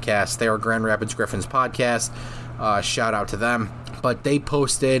West podcast. They are Grand Rapids Griffins podcast. Shout out to them. But they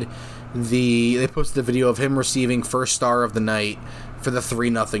posted the video of him receiving first star of the night for the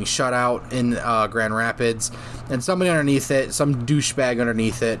 3-0 shutout in Grand Rapids, and somebody underneath it, some douchebag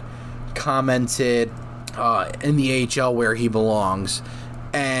underneath it, commented in the AHL where he belongs,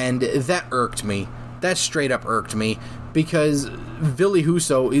 and that irked me. That straight up irked me, because Ville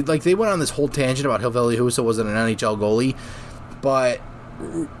Husso, like, they went on this whole tangent about how Ville Husso wasn't an NHL goalie, but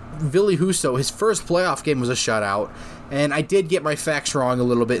Ville Husso, his first playoff game was a shutout, and I did get my facts wrong a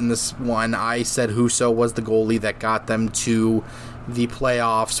little bit in this one. I said Husso was the goalie that got them to the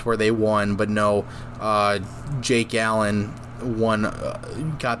playoffs where they won, but no, Jake Allen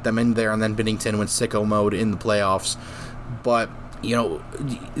got them in there, and then Binnington went sicko mode in the playoffs. But, you know,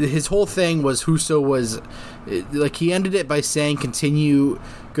 his whole thing was Husso was, like, he ended it by saying continue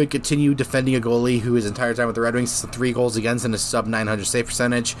defending a goalie who his entire time with the Red Wings has 3 goals against and a sub 900 save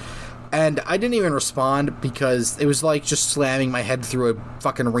percentage. And I didn't even respond because it was like just slamming my head through a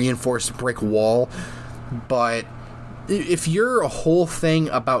fucking reinforced brick wall. But if your whole thing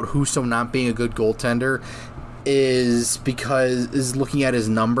about Husso not being a good goaltender is looking at his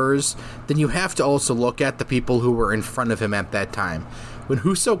numbers, then you have to also look at the people who were in front of him at that time. When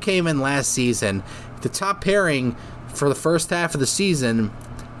Husso came in last season, the top pairing for the first half of the season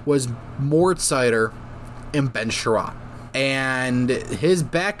was Moritz Seider and Ben Chiarot. And his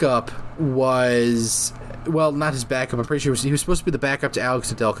backup was, well, not his backup, I'm pretty sure he was supposed to be the backup to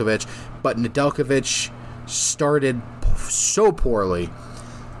Alex Nedeljkovic, but Nedeljkovic started so poorly,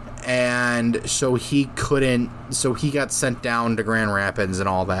 and so he got sent down to Grand Rapids and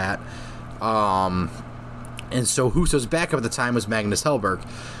all that. And so Husso's backup at the time was Magnus Hellberg.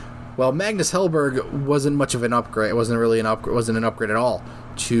 Well, Magnus Hellberg wasn't much of an upgrade. It wasn't an upgrade at all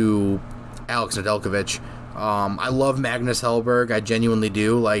to Alex Nedeljkovic. I love Magnus Hellberg. I genuinely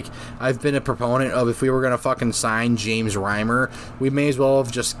do. Like, I've been a proponent of, if we were going to fucking sign James Reimer, we may as well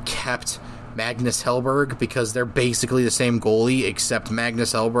have just kept Magnus Hellberg, because they're basically the same goalie, except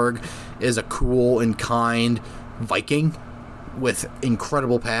Magnus Hellberg is a cool and kind Viking with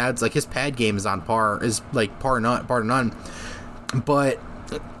incredible pads. Like, his pad game is on par, is like par to none. But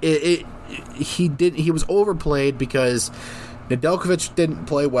he was overplayed because Nedeljkovic didn't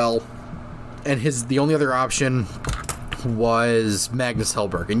play well, and the only other option was Magnus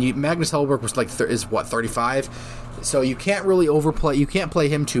Hellberg, and Magnus Hellberg was like 35, so you can't really overplay. You can't play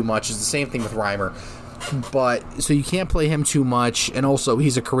him too much. It's the same thing with Reimer, but so you can't play him too much, and also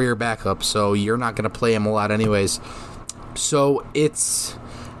he's a career backup, so you're not going to play him a lot anyways. So it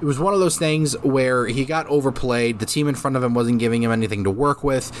was one of those things where he got overplayed. The team in front of him wasn't giving him anything to work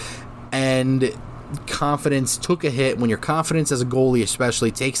with, and confidence took a hit. When your confidence as a goalie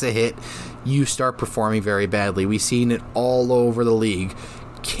especially takes a hit, you start performing very badly. We've seen it all over the league.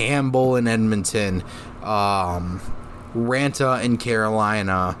 Campbell in Edmonton, Ranta in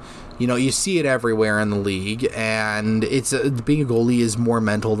Carolina. You know, you see it everywhere in the league, and it's being a goalie is more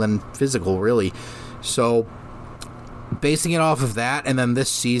mental than physical, really. So basing it off of that, and then this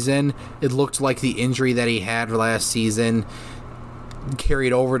season, it looked like the injury that he had last season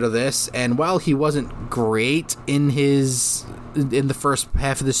carried over to this, and while he wasn't great in the first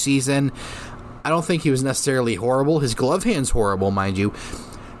half of the season, I don't think he was necessarily horrible. His glove hand's horrible, mind you,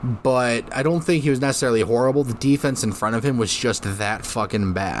 but I don't think he was necessarily horrible. The defense in front of him was just that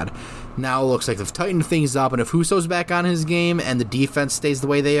fucking bad. Now it looks like they've tightened things up, and if Husso's back on his game and the defense stays the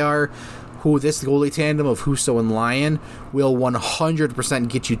way they are, this goalie tandem of Husso and Lyon will 100%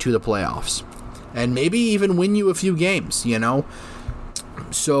 get you to the playoffs, and maybe even win you a few games, you know?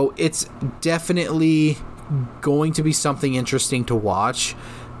 So it's definitely going to be something interesting to watch,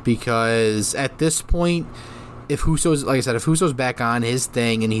 because at this point, if Husso's back on his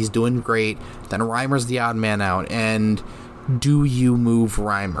thing and he's doing great, then Reimer's the odd man out. And do you move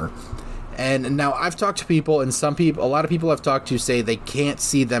Reimer? And now I've talked to people, and a lot of people I've talked to say they can't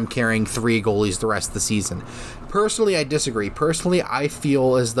see them carrying 3 goalies the rest of the season. Personally, I disagree. Personally, I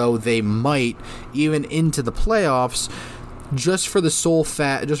feel as though they might, even into the playoffs, just for the sole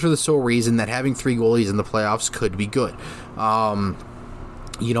reason that having 3 goalies in the playoffs could be good.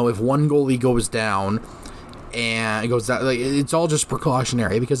 You know, if one goalie goes down, and it goes down, like, it's all just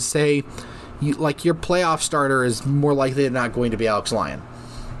precautionary, because say your playoff starter is more likely than not going to be Alex Lyon.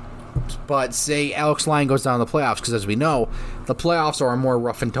 But say Alex Lyon goes down in the playoffs, because as we know, the playoffs are a more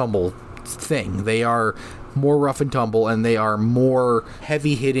rough and tumble thing. They are more rough and tumble, and they are more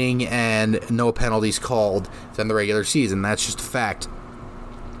heavy hitting and no penalties called than the regular season. That's just a fact.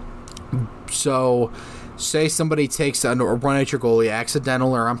 So Say somebody takes a run at your goalie,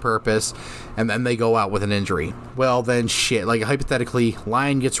 accidental or on purpose, and then they go out with an injury. Well, then shit. Like, hypothetically,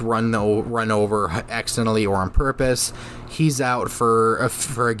 Lyon gets run over accidentally or on purpose. He's out for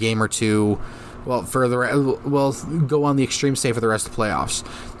a game or two. Well, go on the extreme stay for the rest of the playoffs.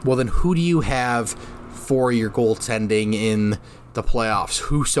 Well, then who do you have for your goaltending in the playoffs?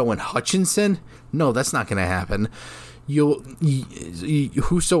 Husso and Hutchinson? No, that's not going to happen.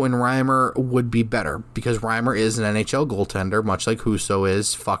 Husso and Reimer would be better because Reimer is an NHL goaltender, much like Husso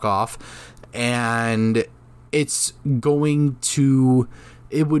is. Fuck off. And it'll be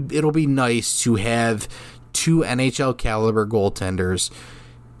nice to have two NHL caliber goaltenders.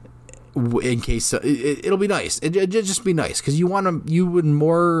 In case it'll be nice, it'll just be nice because you would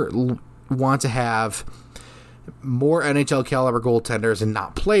more want to have more NHL caliber goaltenders and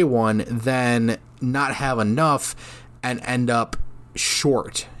not play one than not have enough and end up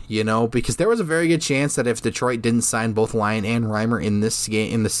short, because there was a very good chance that if Detroit didn't sign both Lyon and Reimer in this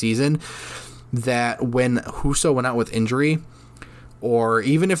game in the season, that when Husso went out with injury, or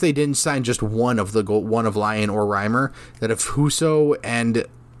even if they didn't sign just one of Lyon or Reimer, that if Husso and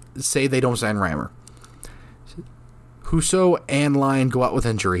say they don't sign Reimer, Husso and Lyon go out with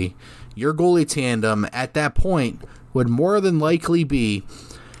injury, your goalie tandem at that point would more than likely be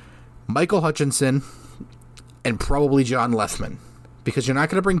Michael Hutchinson and probably John Lethman, because you're not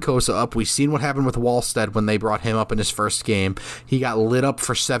going to bring Kosa up. We've seen what happened with Wallstead when they brought him up in his first game. He got lit up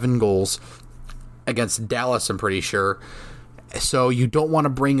for 7 goals against Dallas, I'm pretty sure. So you don't want to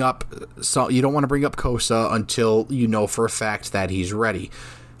bring up Kosa until you know for a fact that he's ready.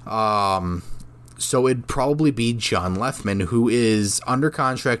 So it'd probably be John Lethman, who is under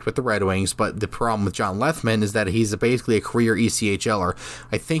contract with the Red Wings, but the problem with John Lethman is that he's basically a career ECHLer.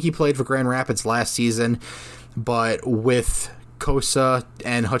 I think he played for Grand Rapids last season, but with Kosa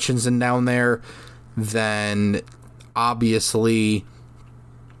and Hutchinson down there, then obviously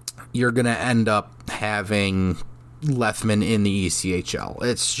you're going to end up having Lethman in the ECHL.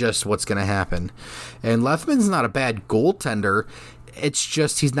 It's just what's going to happen. And Lethman's not a bad goaltender. It's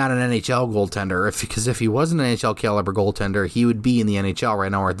just he's not an NHL goaltender. Because if he was an NHL caliber goaltender, he would be in the NHL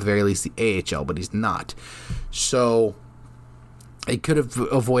right now, or at the very least the AHL, but he's not. So it could have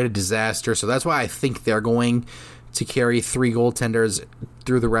avoided disaster. So that's why I think they're going to carry 3 goaltenders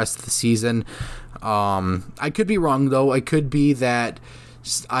through the rest of the season. I could be wrong, though. It could be that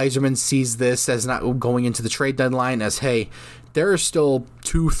Yzerman sees this as not going into the trade deadline as, hey, there are still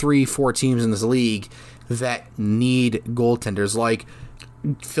 2, 3, 4 teams in this league that need goaltenders. Like,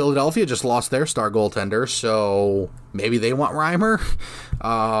 Philadelphia just lost their star goaltender, so maybe they want Reimer.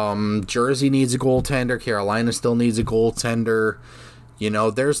 Jersey needs a goaltender. Carolina still needs a goaltender.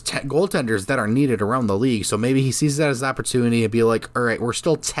 There's goaltenders that are needed around the league, so maybe he sees that as an opportunity and be like, all right, we're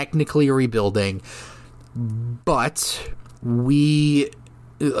still technically rebuilding, but maybe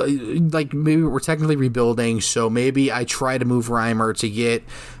we're technically rebuilding, so maybe I try to move Reimer to get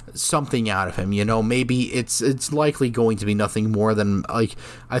something out of him. Maybe it's likely going to be nothing more than, like,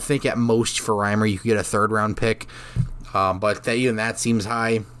 I think at most for Reimer you could get a 3rd round pick, but even that seems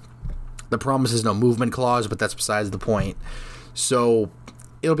high. The promise is no movement clause, but that's besides the point. So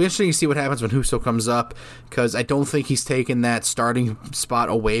it'll be interesting to see what happens when Husso comes up, because I don't think he's taken that starting spot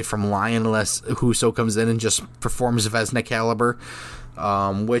away from Lyon unless Husso comes in and just performs Vezina caliber,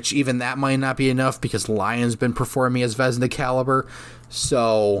 which even that might not be enough because Lyon's been performing as Vezina caliber.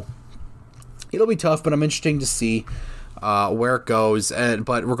 So it'll be tough, but I'm interesting to see where it goes.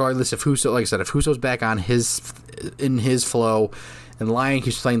 But regardless, if Husso, like I said, if Husso's back on in his flow and Lyon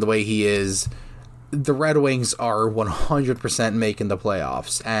keeps playing the way he is, the Red Wings are 100% making the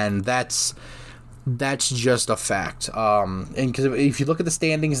playoffs, and that's just a fact. And because if you look at the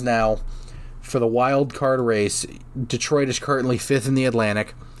standings now for the wild card race, Detroit is currently 5th in the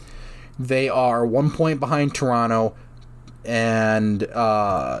Atlantic. They are 1 point behind Toronto and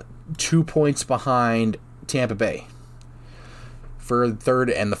 2 points behind Tampa Bay for the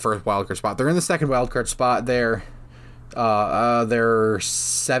 3rd and the 1st wildcard spot. They're in the 2nd wildcard spot there. They're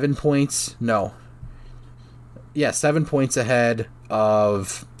 7 points. No. Yeah, 7 points ahead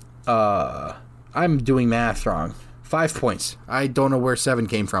of... I'm doing math wrong. 5 points. I don't know where 7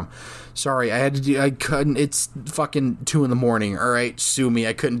 came from. Sorry, I couldn't... It's fucking 2 in the morning, alright? Sue me,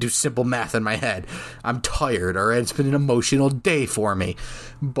 I couldn't do simple math in my head. I'm tired, alright? It's been an emotional day for me.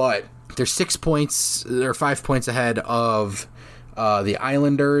 But they're 6 points... They're 5 points ahead of the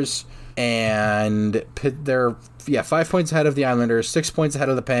Islanders, and they're 5 points ahead of the Islanders, 6 points ahead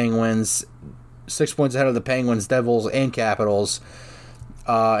of the Penguins, 6 points ahead of the Penguins, Devils, and Capitals,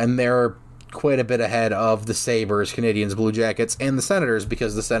 and they're quite a bit ahead of the Sabres, Canadiens, Blue Jackets, and the Senators,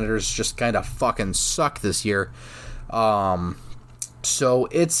 because the Senators just kind of fucking suck this year. So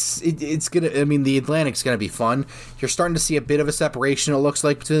it's gonna. I mean, the Atlantic's gonna be fun. You're starting to see a bit of a separation, it looks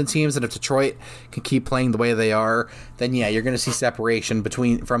like, between the teams. And if Detroit can keep playing the way they are, then yeah, you're gonna see separation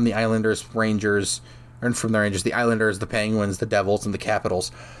from the Islanders, Rangers, and from the Rangers, the Islanders, the Penguins, the Devils, and the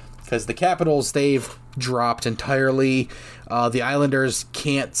Capitals. Because the Capitals, they've dropped entirely. The Islanders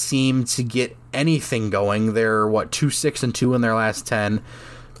can't seem to get anything going. They're 2-6-2 in their last 10.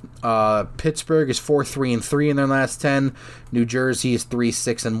 Pittsburgh is 4-3-3 in their last 10. New Jersey is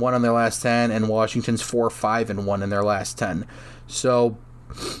 3-6-1 in their last 10, and Washington's 4-5-1 in their last 10. So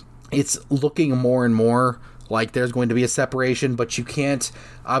it's looking more and more like there's going to be a separation, but you can't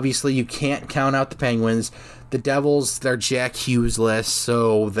count out the Penguins. The Devils, they're Jack Hughes-less,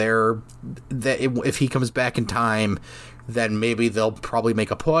 so if he comes back in time, then maybe they'll probably make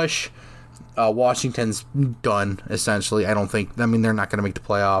a push. Washington's done, essentially. They're not going to make the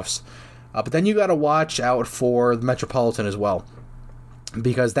playoffs. But then you got to watch out for the Metropolitan as well,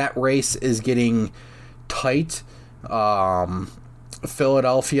 because that race is getting tight.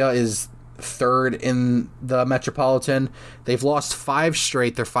 Philadelphia is third in the Metropolitan. They've lost 5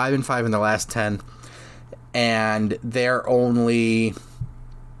 straight. They're 5-5 in their last 10. And they're only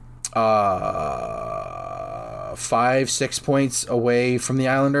 5-6 points away from the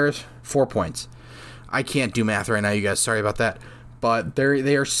Islanders. 4 points. I can't do math right now, you guys. Sorry about that. But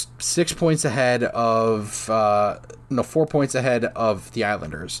they are 6 points ahead of 4 points ahead of the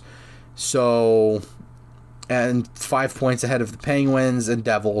Islanders. So, and 5 points ahead of the Penguins and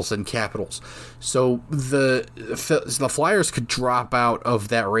Devils and Capitals. So the Flyers could drop out of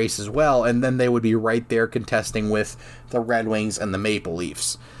that race as well, and then they would be right there contesting with the Red Wings and the Maple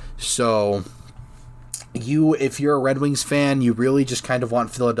Leafs. So if you're a Red Wings fan, you really just kind of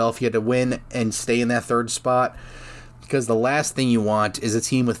want Philadelphia to win and stay in that third spot, because the last thing you want is a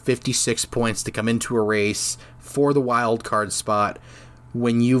team with 56 points to come into a race for the wild card spot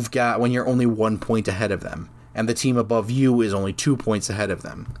when you're only 1 point ahead of them, and the team above you is only 2 points ahead of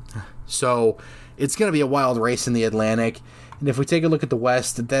them. So it's going to be a wild race in the Atlantic. And if we take a look at the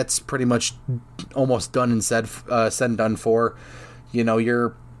West, that's pretty much almost done and said and done for.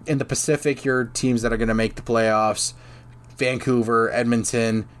 You're in the Pacific, your teams that are going to make the playoffs: Vancouver,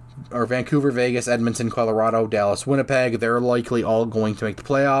 Vegas, Edmonton, Colorado, Dallas, Winnipeg. They're likely all going to make the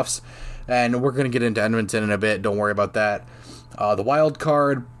playoffs. And we're going to get into Edmonton in a bit. Don't worry about that. The wild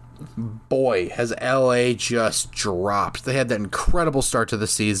card, boy, has LA just dropped. They had that incredible start to the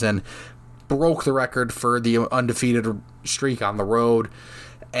season, broke the record for the undefeated streak on the road,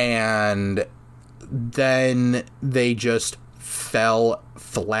 and then they just fell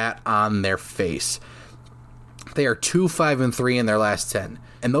flat on their face. They are 2-5-3 in their last 10,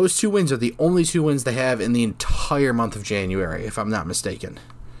 and those 2 wins are the only 2 wins they have in the entire month of January, if I'm not mistaken.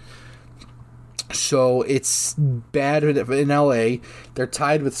 So it's bad in LA. They're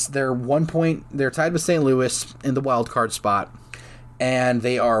tied with St. Louis in the wild card spot, and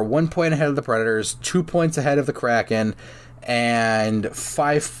they are 1 point ahead of the Predators, 2 points ahead of the Kraken, and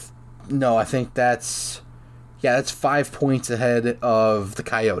 5 points ahead of the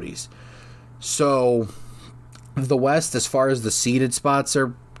Coyotes. So the West, as far as the seeded spots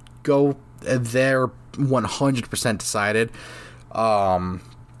go, they're 100% decided.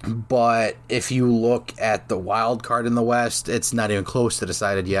 But if you look at the wild card in the West, it's not even close to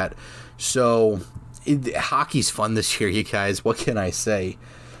decided yet. So hockey's fun this year, you guys. What can I say?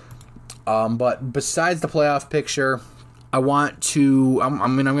 But besides the playoff picture, I'm going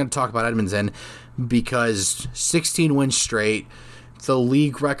to talk about Edmonton, because 16 wins straight. The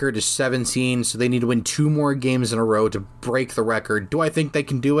league record is 17, so they need to win 2 more games in a row to break the record. Do I think they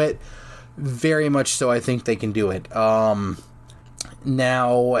can do it? Very much so. I think they can do it.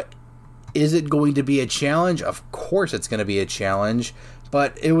 Now, is it going to be a challenge? Of course it's going to be a challenge,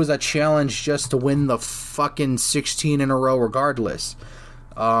 but it was a challenge just to win the fucking 16 in a row regardless.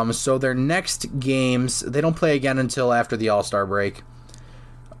 So their next games, they don't play again until after the All-Star break.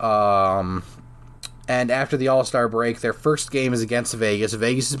 And after the All-Star break, their first game is against Vegas.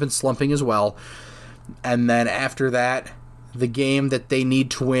 Vegas has been slumping as well. And then after that, the game that they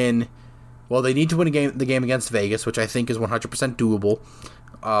need to win... Well, they need to win the game against Vegas, which I think is 100% doable.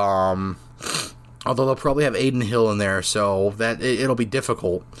 Although they'll probably have Aiden Hill in there, so that it'll be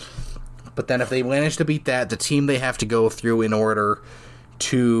difficult. But then if they manage to beat that, the team they have to go through in order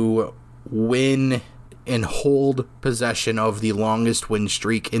to win and hold possession of the longest win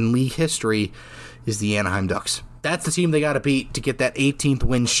streak in league history is the Anaheim Ducks. That's the team they got to beat to get that 18th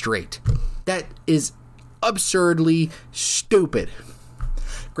win straight. That is absurdly stupid.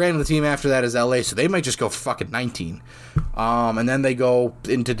 Granted, the team after that is LA, so they might just go fucking 19. And then they go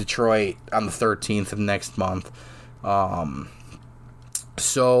into Detroit on the 13th of next month.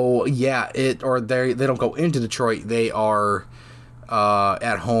 So yeah, they don't go into Detroit. They are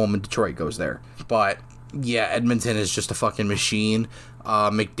at home, and Detroit goes there. But yeah, Edmonton is just a fucking machine.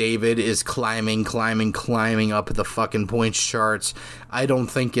 McDavid is climbing up the fucking points charts. I don't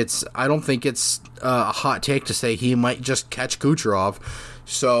think it's a hot take to say he might just catch Kucherov.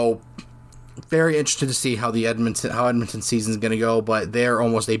 So very interested to see how Edmonton season's going to go, but they're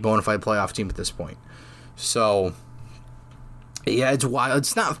almost a bona fide playoff team at this point. So yeah, it's wild.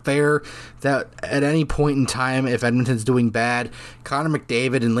 It's not fair that at any point in time, if Edmonton's doing bad, Connor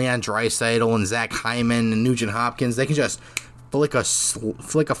McDavid and Leon Draisaitl and Zach Hyman and Nugent Hopkins, they can just flick a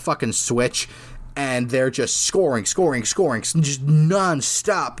fucking switch, and they're just scoring, just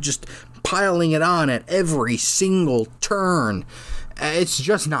non-stop, just piling it on at every single turn. It's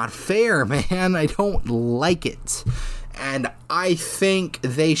just not fair, man. I don't like it. And I think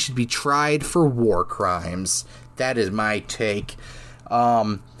they should be tried for war crimes. That is my take.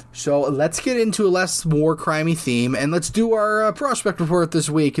 So let's get into a less war crimey theme, and let's do our prospect report this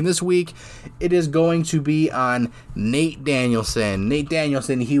week. And this week, it is going to be on Nate Danielson. Nate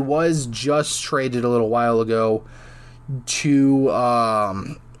Danielson, he was just traded a little while ago to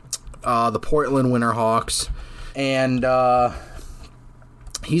the Portland Winterhawks, and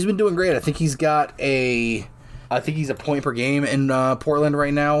he's been doing great. I think he's a point per game in Portland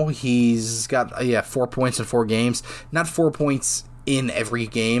right now. He's got 4 points in 4 games. Not 4 points in every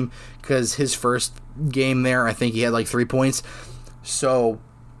game, because his first game there, I think he had like 3 points. So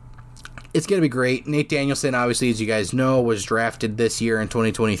it's going to be great. Nate Danielson, obviously, as you guys know, was drafted this year in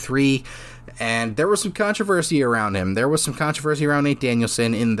 2023, and there was some controversy around him. There was some controversy around Nate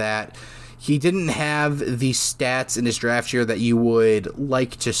Danielson in that he didn't have the stats in his draft year that you would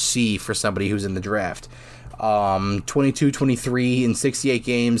like to see for somebody who's in the draft. 22-23 in 68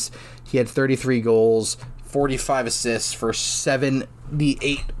 games. He had 33 goals, 45 assists for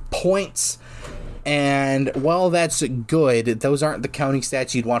 78 points. And while that's good, those aren't the counting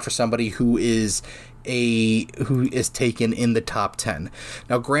stats you'd want for somebody who is taken in the top 10.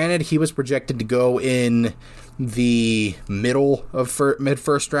 Now, granted, he was projected to go in the middle of mid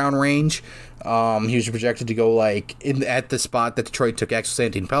first round range. He was projected to go at the spot that Detroit took Axel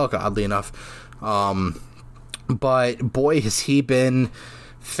Sandin Pellikka, oddly enough. But boy, has he been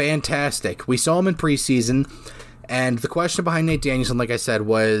fantastic. We saw him in preseason, and the question behind Nate Danielson, like I said,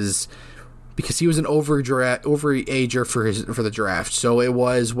 was because he was an overager for the draft. So it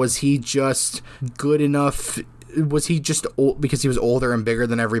was he just good enough? Was he just old because he was older and bigger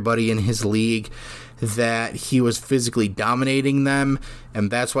than everybody in his league that he was physically dominating them, and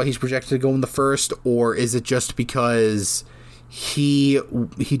that's why he's projected to go in the first? Or is it just because he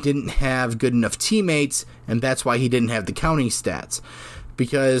didn't have good enough teammates, and that's why he didn't have the counting stats?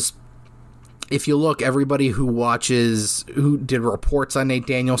 Because if you look, everybody who did reports on Nate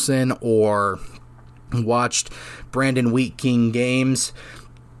Danielson or watched Brandon Wheat King games,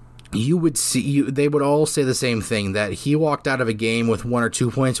 you would see they would all say the same thing, that he walked out of a game with 1 or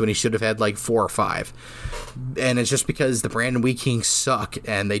 2 points when he should have had like 4 or 5. And it's just because the Brandon Wheat Kings suck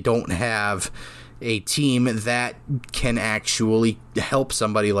and they don't have a team that can actually help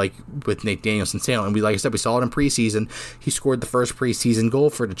somebody like with Nate Danielson's talent. And like I said, we saw it in preseason. He scored the first preseason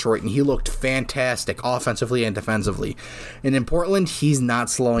goal for Detroit, and he looked fantastic offensively and defensively. And in Portland, he's not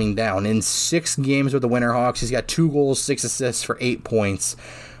slowing down. In 6 games with the Winterhawks, he's got 2 goals, 6 assists for 8 points.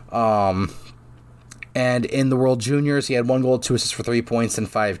 And in the World Juniors, he had 1 goal, 2 assists for 3 points in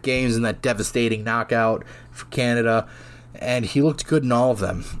 5 games in that devastating knockout for Canada. And he looked good in all of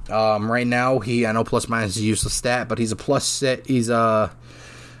them. Right now, I know plus minus is a useless stat, but he's a plus 8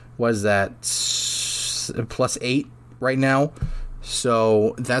 right now.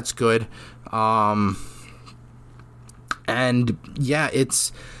 So that's good. And yeah,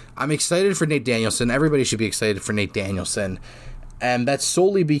 I'm excited for Nate Danielson. Everybody should be excited for Nate Danielson. And that's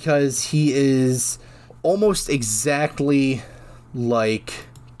solely because he is almost exactly like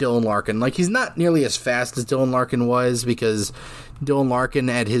Dylan Larkin. Like, he's not nearly as fast as Dylan Larkin was, because Dylan Larkin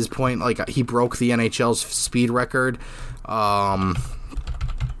at his point, like, he broke the NHL's speed record. And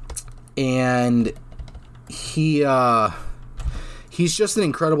he's just an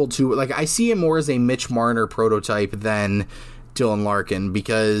incredible like, I see him more as a Mitch Marner prototype than Dylan Larkin,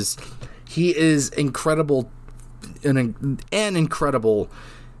 because he is incredible, an incredible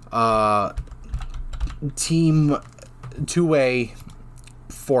team two-way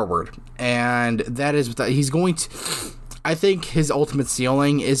forward, and that is he's going to. I think his ultimate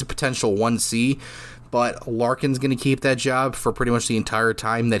ceiling is a potential 1C, but Larkin's going to keep that job for pretty much the entire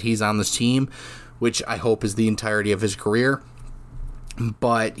time that he's on this team, which I hope is the entirety of his career.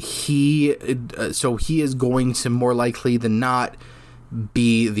 But he is going to more likely than not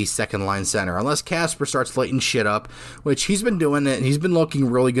be the second line center, unless Casper starts lighting shit up, which he's been doing it. He's been looking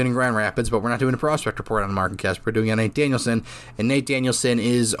really good in Grand Rapids, but we're not doing a prospect report on Mark and Casper. We're doing it on Nate Danielson, and Nate Danielson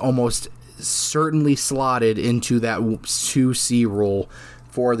is almost certainly slotted into that 2C role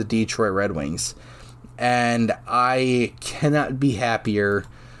for the Detroit Red Wings. And I cannot be happier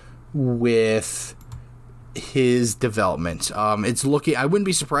with his development. It's looking. I wouldn't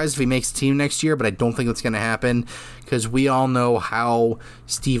be surprised if he makes the team next year, but I don't think that's going to happen because we all know how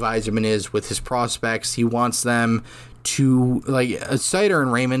Steve Yzerman is with his prospects. He wants them to, like, Seider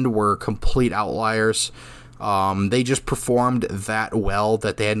and Raymond were complete outliers. They just performed that well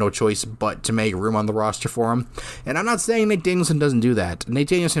that they had no choice but to make room on the roster for him. And I'm not saying Nate Danielson doesn't do that. Nate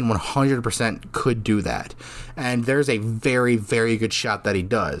Danielson 100% could do that. And there's a very, very good shot that he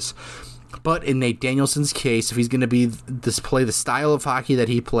does. But in Nate Danielson's case, if he's going to play the style of hockey that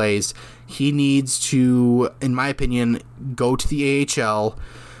he plays, he needs to, in my opinion, go to the AHL,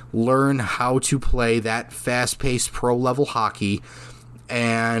 learn how to play that fast-paced pro-level hockey,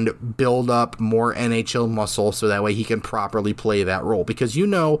 and build up more NHL muscle so that way he can properly play that role. Because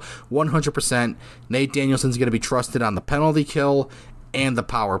 100% Nate Danielson's going to be trusted on the penalty kill and the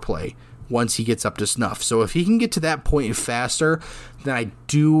power play once he gets up to snuff. So if he can get to that point faster, then I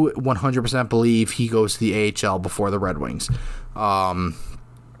do 100% believe he goes to the AHL before the Red Wings. And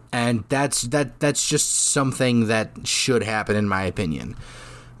that's just something that should happen in my opinion.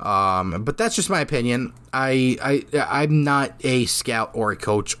 But that's just my opinion. I'm not a scout or a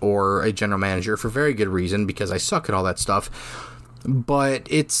coach or a general manager for very good reason because I suck at all that stuff. But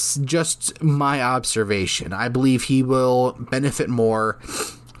it's just my observation. I believe he will benefit more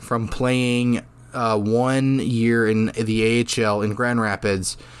from playing 1 year in the AHL in Grand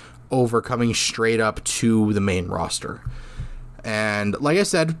Rapids over coming straight up to the main roster. And like I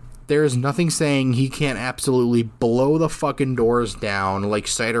said, there's nothing saying he can't absolutely blow the fucking doors down like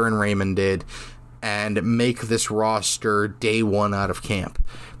Seider and Raymond did and make this roster day one out of camp.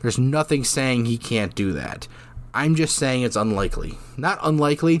 There's nothing saying he can't do that. I'm just saying it's unlikely. Not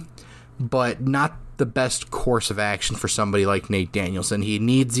unlikely, but not the best course of action for somebody like Nate Danielson. He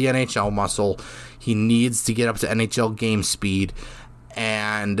needs the NHL muscle. He needs to get up to NHL game speed,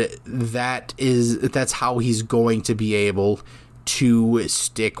 and that's how he's going to be able to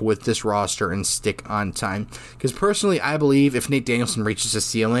stick with this roster and stick on time. Because personally, I believe if Nate Danielson reaches a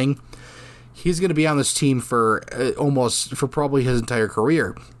ceiling, he's going to be on this team for probably his entire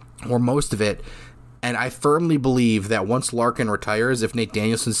career, or most of it. And I firmly believe that once Larkin retires, if Nate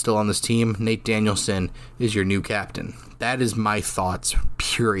Danielson's still on this team, Nate Danielson is your new captain. That is my thoughts,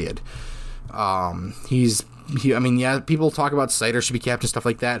 period. People talk about Seider should be captain, stuff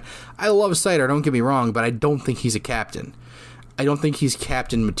like that. I love Seider, don't get me wrong, but I don't think he's a captain. I don't think he's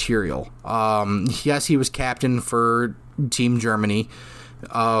captain material. Yes, he was captain for Team Germany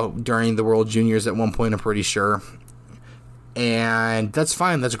during the World Juniors at one point, I'm pretty sure. And that's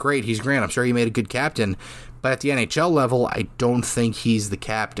fine. That's great. He's great. I'm sure he made a good captain. But at the NHL level, I don't think he's the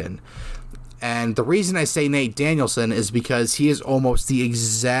captain. And the reason I say Nate Danielson is because he is almost the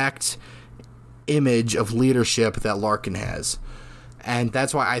exact image of leadership that Larkin has. And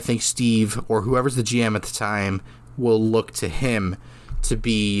that's why I think Steve, or whoever's the GM at the time, will look to him to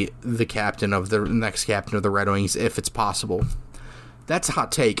be the captain of the next captain of the Red Wings if it's possible. That's a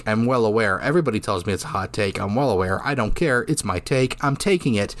hot take. I'm well aware. Everybody tells me it's a hot take. I'm well aware. I don't care. It's my take. I'm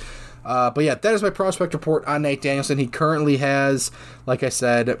taking it. But yeah, that is my prospect report on Nate Danielson. He currently has, like I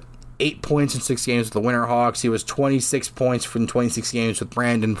said, 8 points in 6 games with the Winterhawks. He was 26 points from 26 games with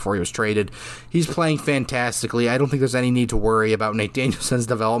Brandon before he was traded. He's playing fantastically. I don't think there's any need to worry about Nate Danielson's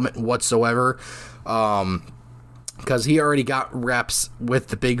development whatsoever. Because he already got reps with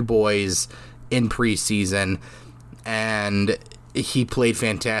the big boys in preseason. And he played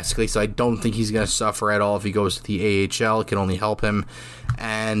fantastically, so I don't think he's going to suffer at all if he goes to the AHL. It can only help him.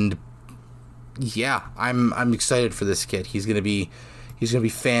 And yeah, I'm excited for this kid. He's going to be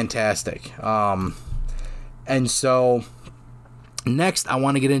fantastic. And so next, I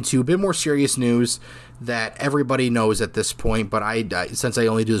want to get into a bit more serious news that everybody knows at this point. But since I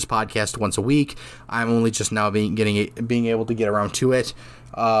only do this podcast once a week, I'm only just now being able to get around to it.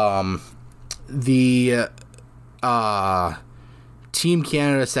 Team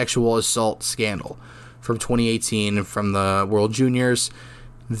Canada sexual assault scandal from 2018 from the World Juniors,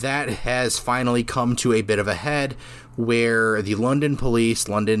 that has finally come to a bit of a head where the London police,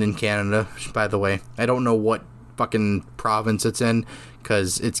 London in Canada, by the way, I don't know what fucking province it's in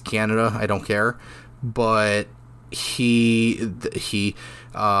because it's Canada, I don't care, but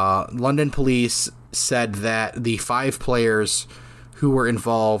London police said that the 5 players who were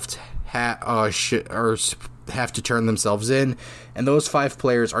involved have to turn themselves in, and those 5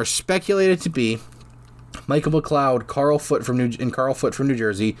 players are speculated to be Michael McLeod, Carl Foote from New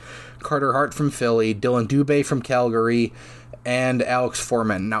Jersey, Carter Hart from Philly, Dylan Dubé from Calgary, and Alex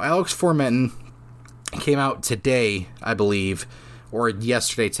Formenton. Now, Alex Formenton came out today, I believe, or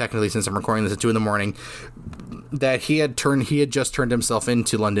yesterday, technically, since I'm recording this at 2 a.m, that he had just turned himself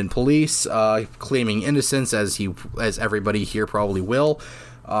into London police, claiming innocence, as everybody here probably will.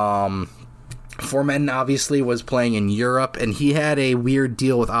 Formenton obviously was playing in Europe, and he had a weird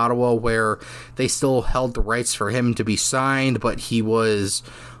deal with Ottawa where they still held the rights for him to be signed, but he was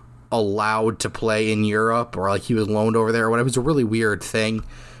allowed to play in Europe, or like he was loaned over there or whatever. It was a really weird thing.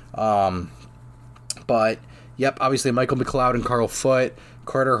 But yep, obviously Michael McLeod and Carl Foote,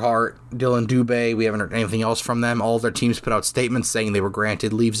 Carter Hart, Dylan Dubé, we haven't heard anything else from them. All of their teams put out statements saying they were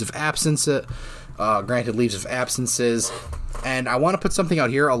granted leaves of absences. And I want to put something out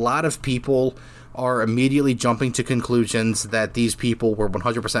here. A lot of people are immediately jumping to conclusions that these people were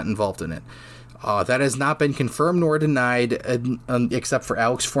 100% involved in it. That has not been confirmed nor denied, except for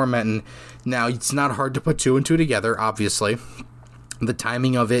Alex Formenton. Now, it's not hard to put 2 and 2 together, obviously. The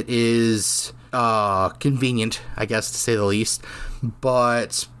timing of it is convenient, I guess, to say the least.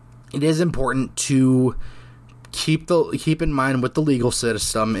 But it is important to keep in mind with the legal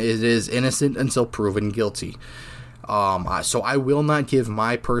system, it is innocent until proven guilty. So I will not give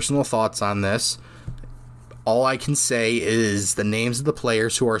my personal thoughts on this. All I can say is the names of the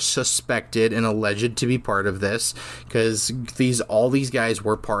players who are suspected and alleged to be part of this, because all these guys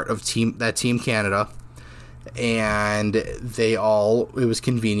were part of Team Canada, and it was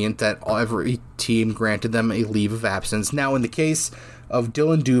convenient that every team granted them a leave of absence. Now, in the case of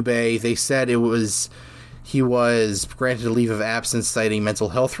Dylan Dubé, they said he was granted a leave of absence citing mental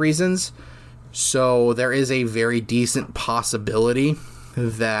health reasons. So there is a very decent possibility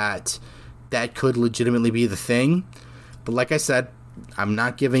that could legitimately be the thing. But like I said, I'm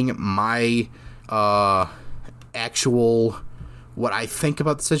not giving my actual what I think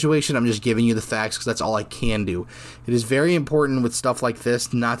about the situation. I'm just giving you the facts because that's all I can do. It is very important with stuff like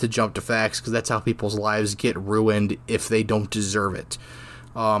this not to jump to facts, because that's how people's lives get ruined if they don't deserve it.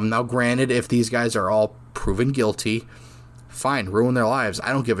 Now, granted, if these guys are all proven guilty, fine, ruin their lives.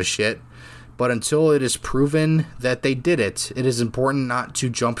 I don't give a shit. But until it is proven that they did it, it is important not to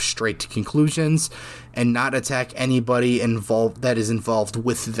jump straight to conclusions and not attack anybody that is involved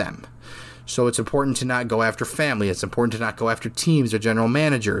with them. So it's important to not go after family. It's important to not go after teams or general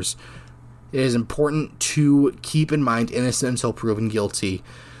managers. It is important to keep in mind innocent until proven guilty.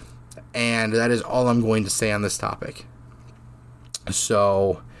 And that is all I'm going to say on this topic.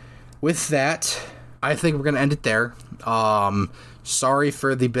 So with that, I think we're going to end it there. Sorry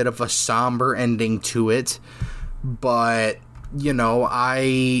for the bit of a somber ending to it, but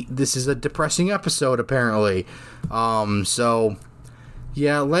this is a depressing episode apparently. So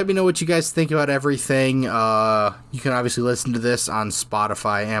yeah, let me know what you guys think about everything. You can obviously listen to this on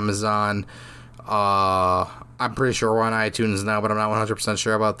Spotify, Amazon. I'm pretty sure we're on iTunes now, but I'm not 100%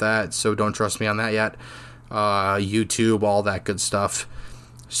 sure about that, so don't trust me on that yet. YouTube, all that good stuff.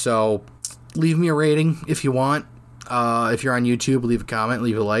 So leave me a rating if you want. If you're on YouTube, leave a comment,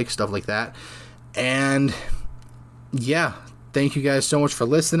 leave a like, stuff like that. And yeah, thank you guys so much for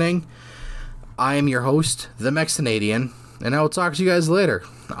listening. I am your host, the Mexcanadian, and I will talk to you guys later.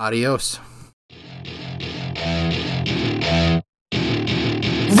 Adios.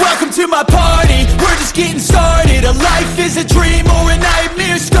 Welcome to my party, we're just getting started. A life is a dream or a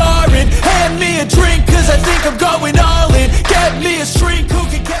nightmare scarring. Hand me a drink, cause I think I'm going all in. Get me a shrink.